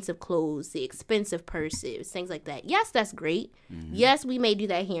 expensive clothes, the expensive purses, things like that. Yes, that's great. Yes, we may do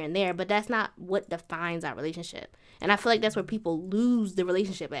that here and there, but that's not what defines our relationship. And I feel like that's where people lose the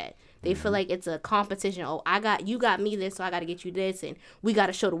relationship at. They feel like it's a competition. Oh, you got me this, so I got to get you this, and we got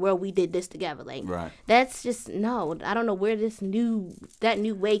to show the world we did this together. Like, right. That's just, no. I don't know where that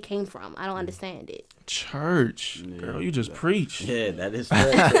new way came from. I don't understand it. Church, girl, you just preach. Yeah, that is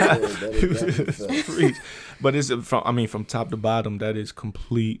facts. Preach. But it's from top to bottom, that is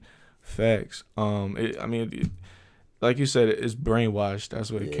complete facts. Like you said, it's brainwashed. That's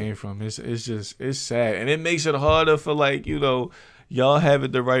where it came from. It's sad, and it makes it harder for, like, you know, y'all have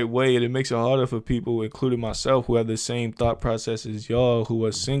it the right way, and it makes it harder for people, including myself, who have the same thought process as y'all, who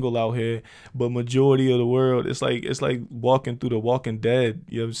are single out here. But majority of the world, it's like walking through the Walking Dead.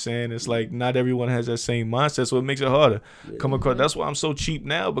 You know what I'm saying? It's like not everyone has that same mindset, so it makes it harder. Come across. That's why I'm so cheap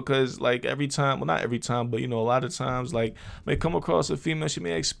now, because like every time, well, not every time, but you know, a lot of times, like I may come across a female, she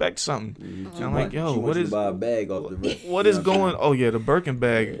may expect something. And I'm like, yo, what is? Buy a bag off the rip. What is going? Oh yeah, the Birkin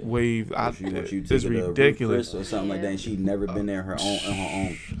bag wave. It's ridiculous or something like that. And she'd never been there on her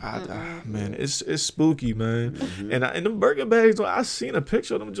own. Man, it's spooky, man. And the Birkin bags, I seen a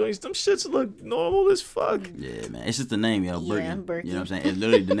picture of them joints. Them shits look normal as fuck. Yeah, man. It's just the name, yo. Birkin. Yeah, Birkin. You know what I'm saying? It's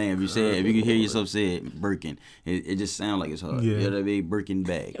literally the name. If you can hear yourself say it, Birkin, it just sounds like it's hard. Yeah. You know what I mean? Birkin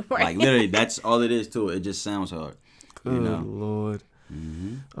bag. Right. Like literally, that's all it is to it. It just sounds hard. Good You know? Lord.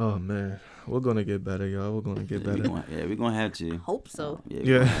 Oh man, we're gonna get better, y'all. We're gonna get better. We're gonna have to. Hope so.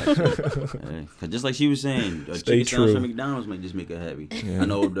 Yeah. Cause just like she was saying, a Stay chicken sandwich true. from McDonald's might just make her happy. Yeah. I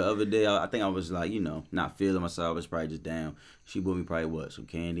know the other day, I think I was like, not feeling myself. I was probably just down. She bought me probably some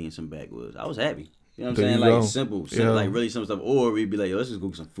candy and some backwoods. I was happy. You know what I'm There saying? you Like go. simple, Yeah. like really simple stuff. Or we'd be like, yo, let's just go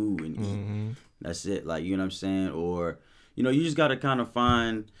get some food and eat. That's it. Like, you know what I'm saying? Or, you just gotta kind of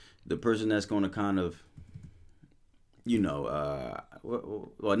find the person that's gonna kind of,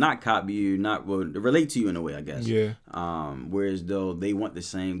 well, not copy you, relate to you in a way, I guess. Yeah. Whereas though they want the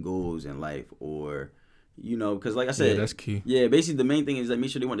same goals in life, or because like I said, Yeah, that's key. Yeah, basically the main thing is like make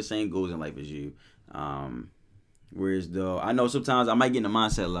sure they want the same goals in life as you. Whereas though I know sometimes I might get in the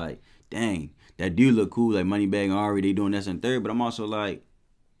mindset like, dang, that dude look cool, like Moneybag and Ari, they doing this and third, but I'm also like,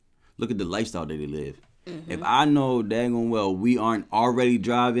 look at the lifestyle that they live. If I know daggone well we aren't already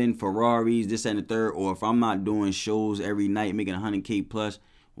driving Ferraris, this and the third, or if I'm not doing shows every night making 100K plus,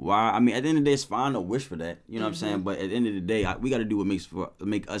 why? I mean, at the end of the day, it's fine to wish for that. You know what I'm saying? But at the end of the day, we got to do what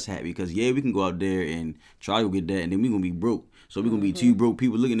make us happy. Because yeah, we can go out there and try to get that, and then we gonna be broke. So we gonna be two broke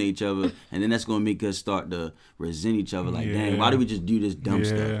people looking at each other, and then that's gonna make us start to resent each other. Like, dang, why do we just do this dumb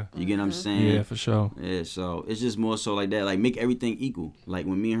stuff? You get what I'm saying? Yeah, for sure. Yeah, so it's just more so like that. Like, make everything equal. Like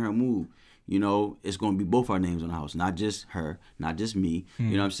when me and her move, it's going to be both our names on the house, not just her, not just me.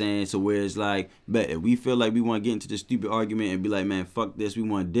 You know what I'm saying? So where it's like, bet if we feel like we want to get into this stupid argument and be like, man, fuck this, we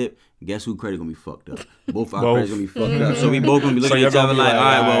want to dip, guess who credit going to be fucked up? Both our credit's going to be fucked up. So we both going to be looking at each other like, all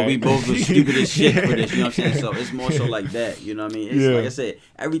right, well, we both look stupid as shit for this. You know what I'm saying? So it's more so like that. You know what I mean? It's like I said,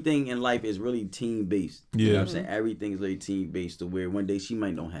 everything in life is really team-based. You know what I'm saying? Everything is really team-based to where one day she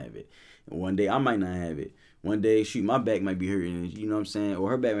might not have it. And one day I might not have it. One day, shoot, my back might be hurting, you know what I'm saying? Or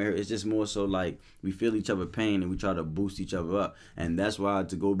her back might hurt. It's just more so like we feel each other pain and we try to boost each other up. And that's why,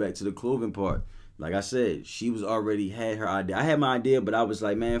 to go back to the clothing part, like I said, she was already had her idea. I had my idea, but I was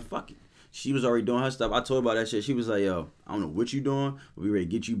like, man, fuck it. She was already doing her stuff. I told her about that shit. She was like, yo, I don't know what you doing, but we ready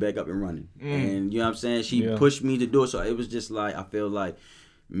to get you back up and running. And you know what I'm saying? She pushed me to do it. So it was just like, I feel like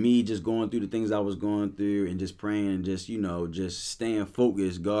me just going through the things I was going through and just praying and just, just staying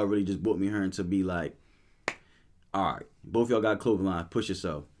focused. God really just brought me her to be like, all right, both of y'all got a clothing line. Push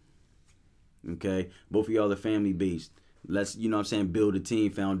yourself. Okay? Both of y'all are family based. Let's, build a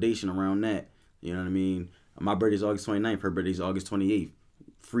team foundation around that. You know what I mean? My birthday's August 29th. Her birthday's August 28th.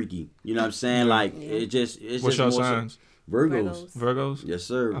 Freaky. You know what I'm saying? Like, it's What's just your more signs? So, Virgos. Virgos? Yes,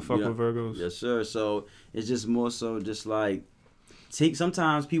 sir. I fuck with Virgos. Yes, sir. So it's just more so just like,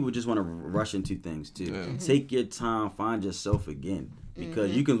 sometimes people just want to rush into things too. Take your time, find yourself again.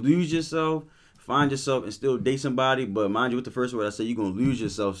 Because you can lose yourself, find yourself and still date somebody, but mind you, with the first word I said, you're going to lose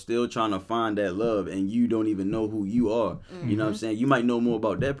yourself still trying to find that love, and you don't even know who you are. You know what I'm saying? You might know more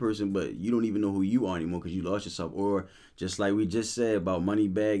about that person, but you don't even know who you are anymore because you lost yourself. Or just like we just said about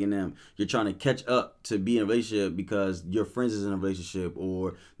Moneybag and them, you're trying to catch up to be in a relationship because your friends is in a relationship,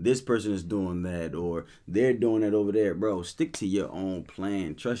 or this person is doing that, or they're doing that over there. Bro, stick to your own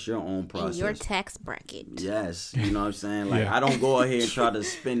plan. Trust your own process. In your tax bracket. Yes. You know what I'm saying? Like, I don't go out here and try to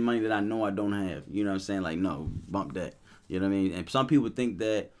spend money that I know I don't have. You know what I'm saying? Like, no, bump that. You know what I mean? And some people think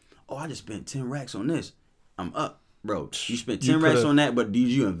that, oh, I just spent 10 racks on this, I'm up. Bro, you spent 10 racks on that, but did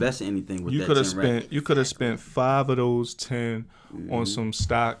you invest in anything with that 10 racks? You could have spent 5 of those 10 on some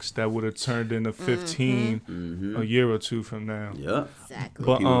stocks that would have turned into 15 a year or two from now. Yeah. Exactly.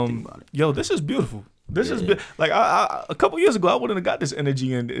 But yo, this is beautiful. This is like I a couple years ago I wouldn't have got this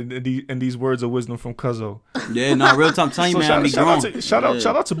energy and these words of wisdom from Cuzzo. Yeah, no, real time telling you, man, shout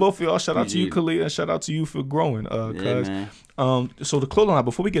out to both of y'all. Shout out to you, Kahlia, and shout out to you for growing. So the clothing line,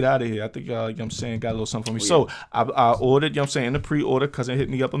 before we get out of here, I think you know what I'm saying, got a little something for me. So I ordered, you know what I'm saying, in the pre-order, cousin hit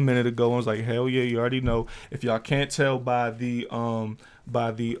me up a minute ago and was like, hell yeah, you already know. If y'all can't tell by the color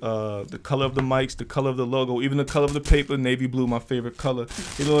of the mics, the color of the logo, even the color of the paper, navy blue, my favorite color.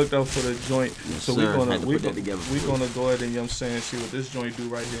 He looked out for the joint. So we're gonna put that together. We're gonna go ahead and, you know what I'm saying, see what this joint do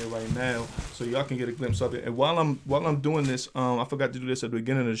right here, right now, so y'all can get a glimpse of it. And while I'm doing this, I forgot to do this at the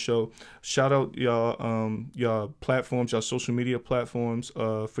beginning of the show. Shout out y'all platforms, y'all social media platforms,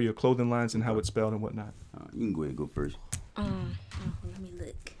 for your clothing lines and how it's spelled and whatnot. You can go ahead and go first. Let me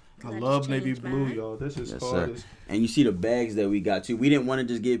look. I love navy blue, y'all. This is hard. And you see the bags that we got too. We didn't want to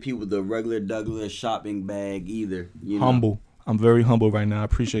just give people the regular Douglas shopping bag either. You know? Humble. I'm very humble right now. I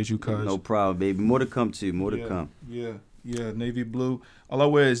appreciate you, cuz. No problem, baby. More to come too. More to come. Yeah. Navy blue. All I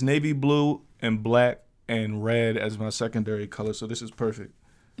wear is navy blue and black and red as my secondary color. So this is perfect.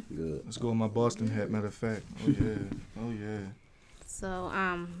 Good. Let's go with my Boston hat. Matter of fact. Oh yeah. So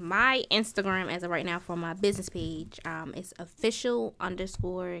my Instagram as of right now for my business page is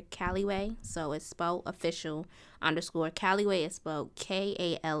official_KaliWay. So it's spelled official_KaliWay. It's spelled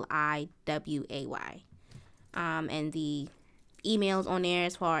KaliWay. And the emails on there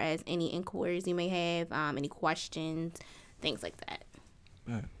as far as any inquiries you may have, any questions, things like that.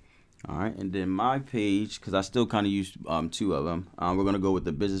 Right. All right, and then my page, because I still kind of use two of them. We're gonna go with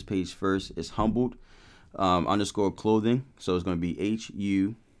the business page first. It's Humbled _clothing. So it's gonna be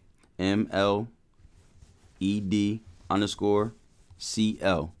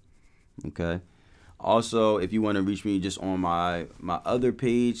HUMLED_CL. Okay. Also, if you want to reach me just on my other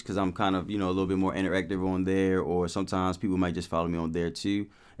page, because I'm kind of, a little bit more interactive on there, or sometimes people might just follow me on there too.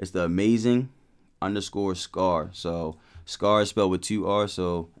 It's the amazing_Scarr. So Scarr is spelled with 2 R,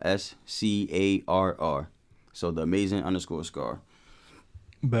 so SCARR. So the amazing_Scarr.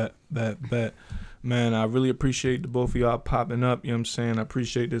 Bet. Man, I really appreciate the both of y'all popping up. You know what I'm saying? I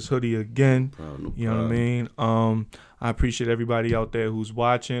appreciate this hoodie again. You know what I mean? I appreciate everybody out there who's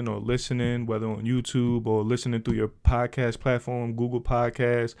watching or listening, whether on YouTube or listening through your podcast platform, Google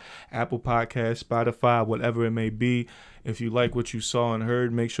Podcasts, Apple Podcasts, Spotify, whatever it may be. If you like what you saw and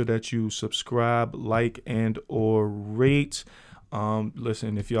heard, make sure that you subscribe, like, and or rate.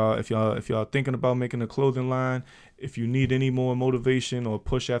 Listen, if y'all thinking about making a clothing line, if you need any more motivation or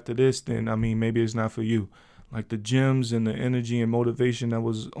push after this, then maybe it's not for you. Like the gems and the energy and motivation that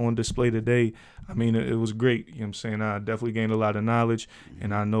was on display today, it was great. You know what I'm saying? I definitely gained a lot of knowledge,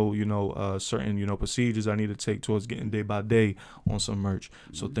 and I know, certain, procedures I need to take towards getting day by day on some merch.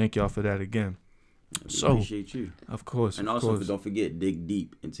 So thank y'all for that again. So appreciate you, of course, and also don't forget, dig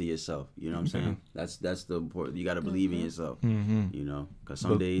deep into yourself. You know what I'm saying? That's the important. You got to believe in yourself. Because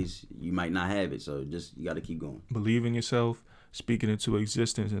some days you might not have it, so you got to keep going. Believe in yourself, speak it into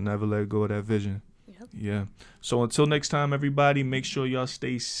existence, and never let go of that vision. Yeah. So until next time, everybody, make sure y'all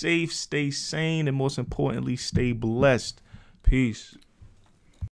stay safe, stay sane, and most importantly, stay blessed. Peace.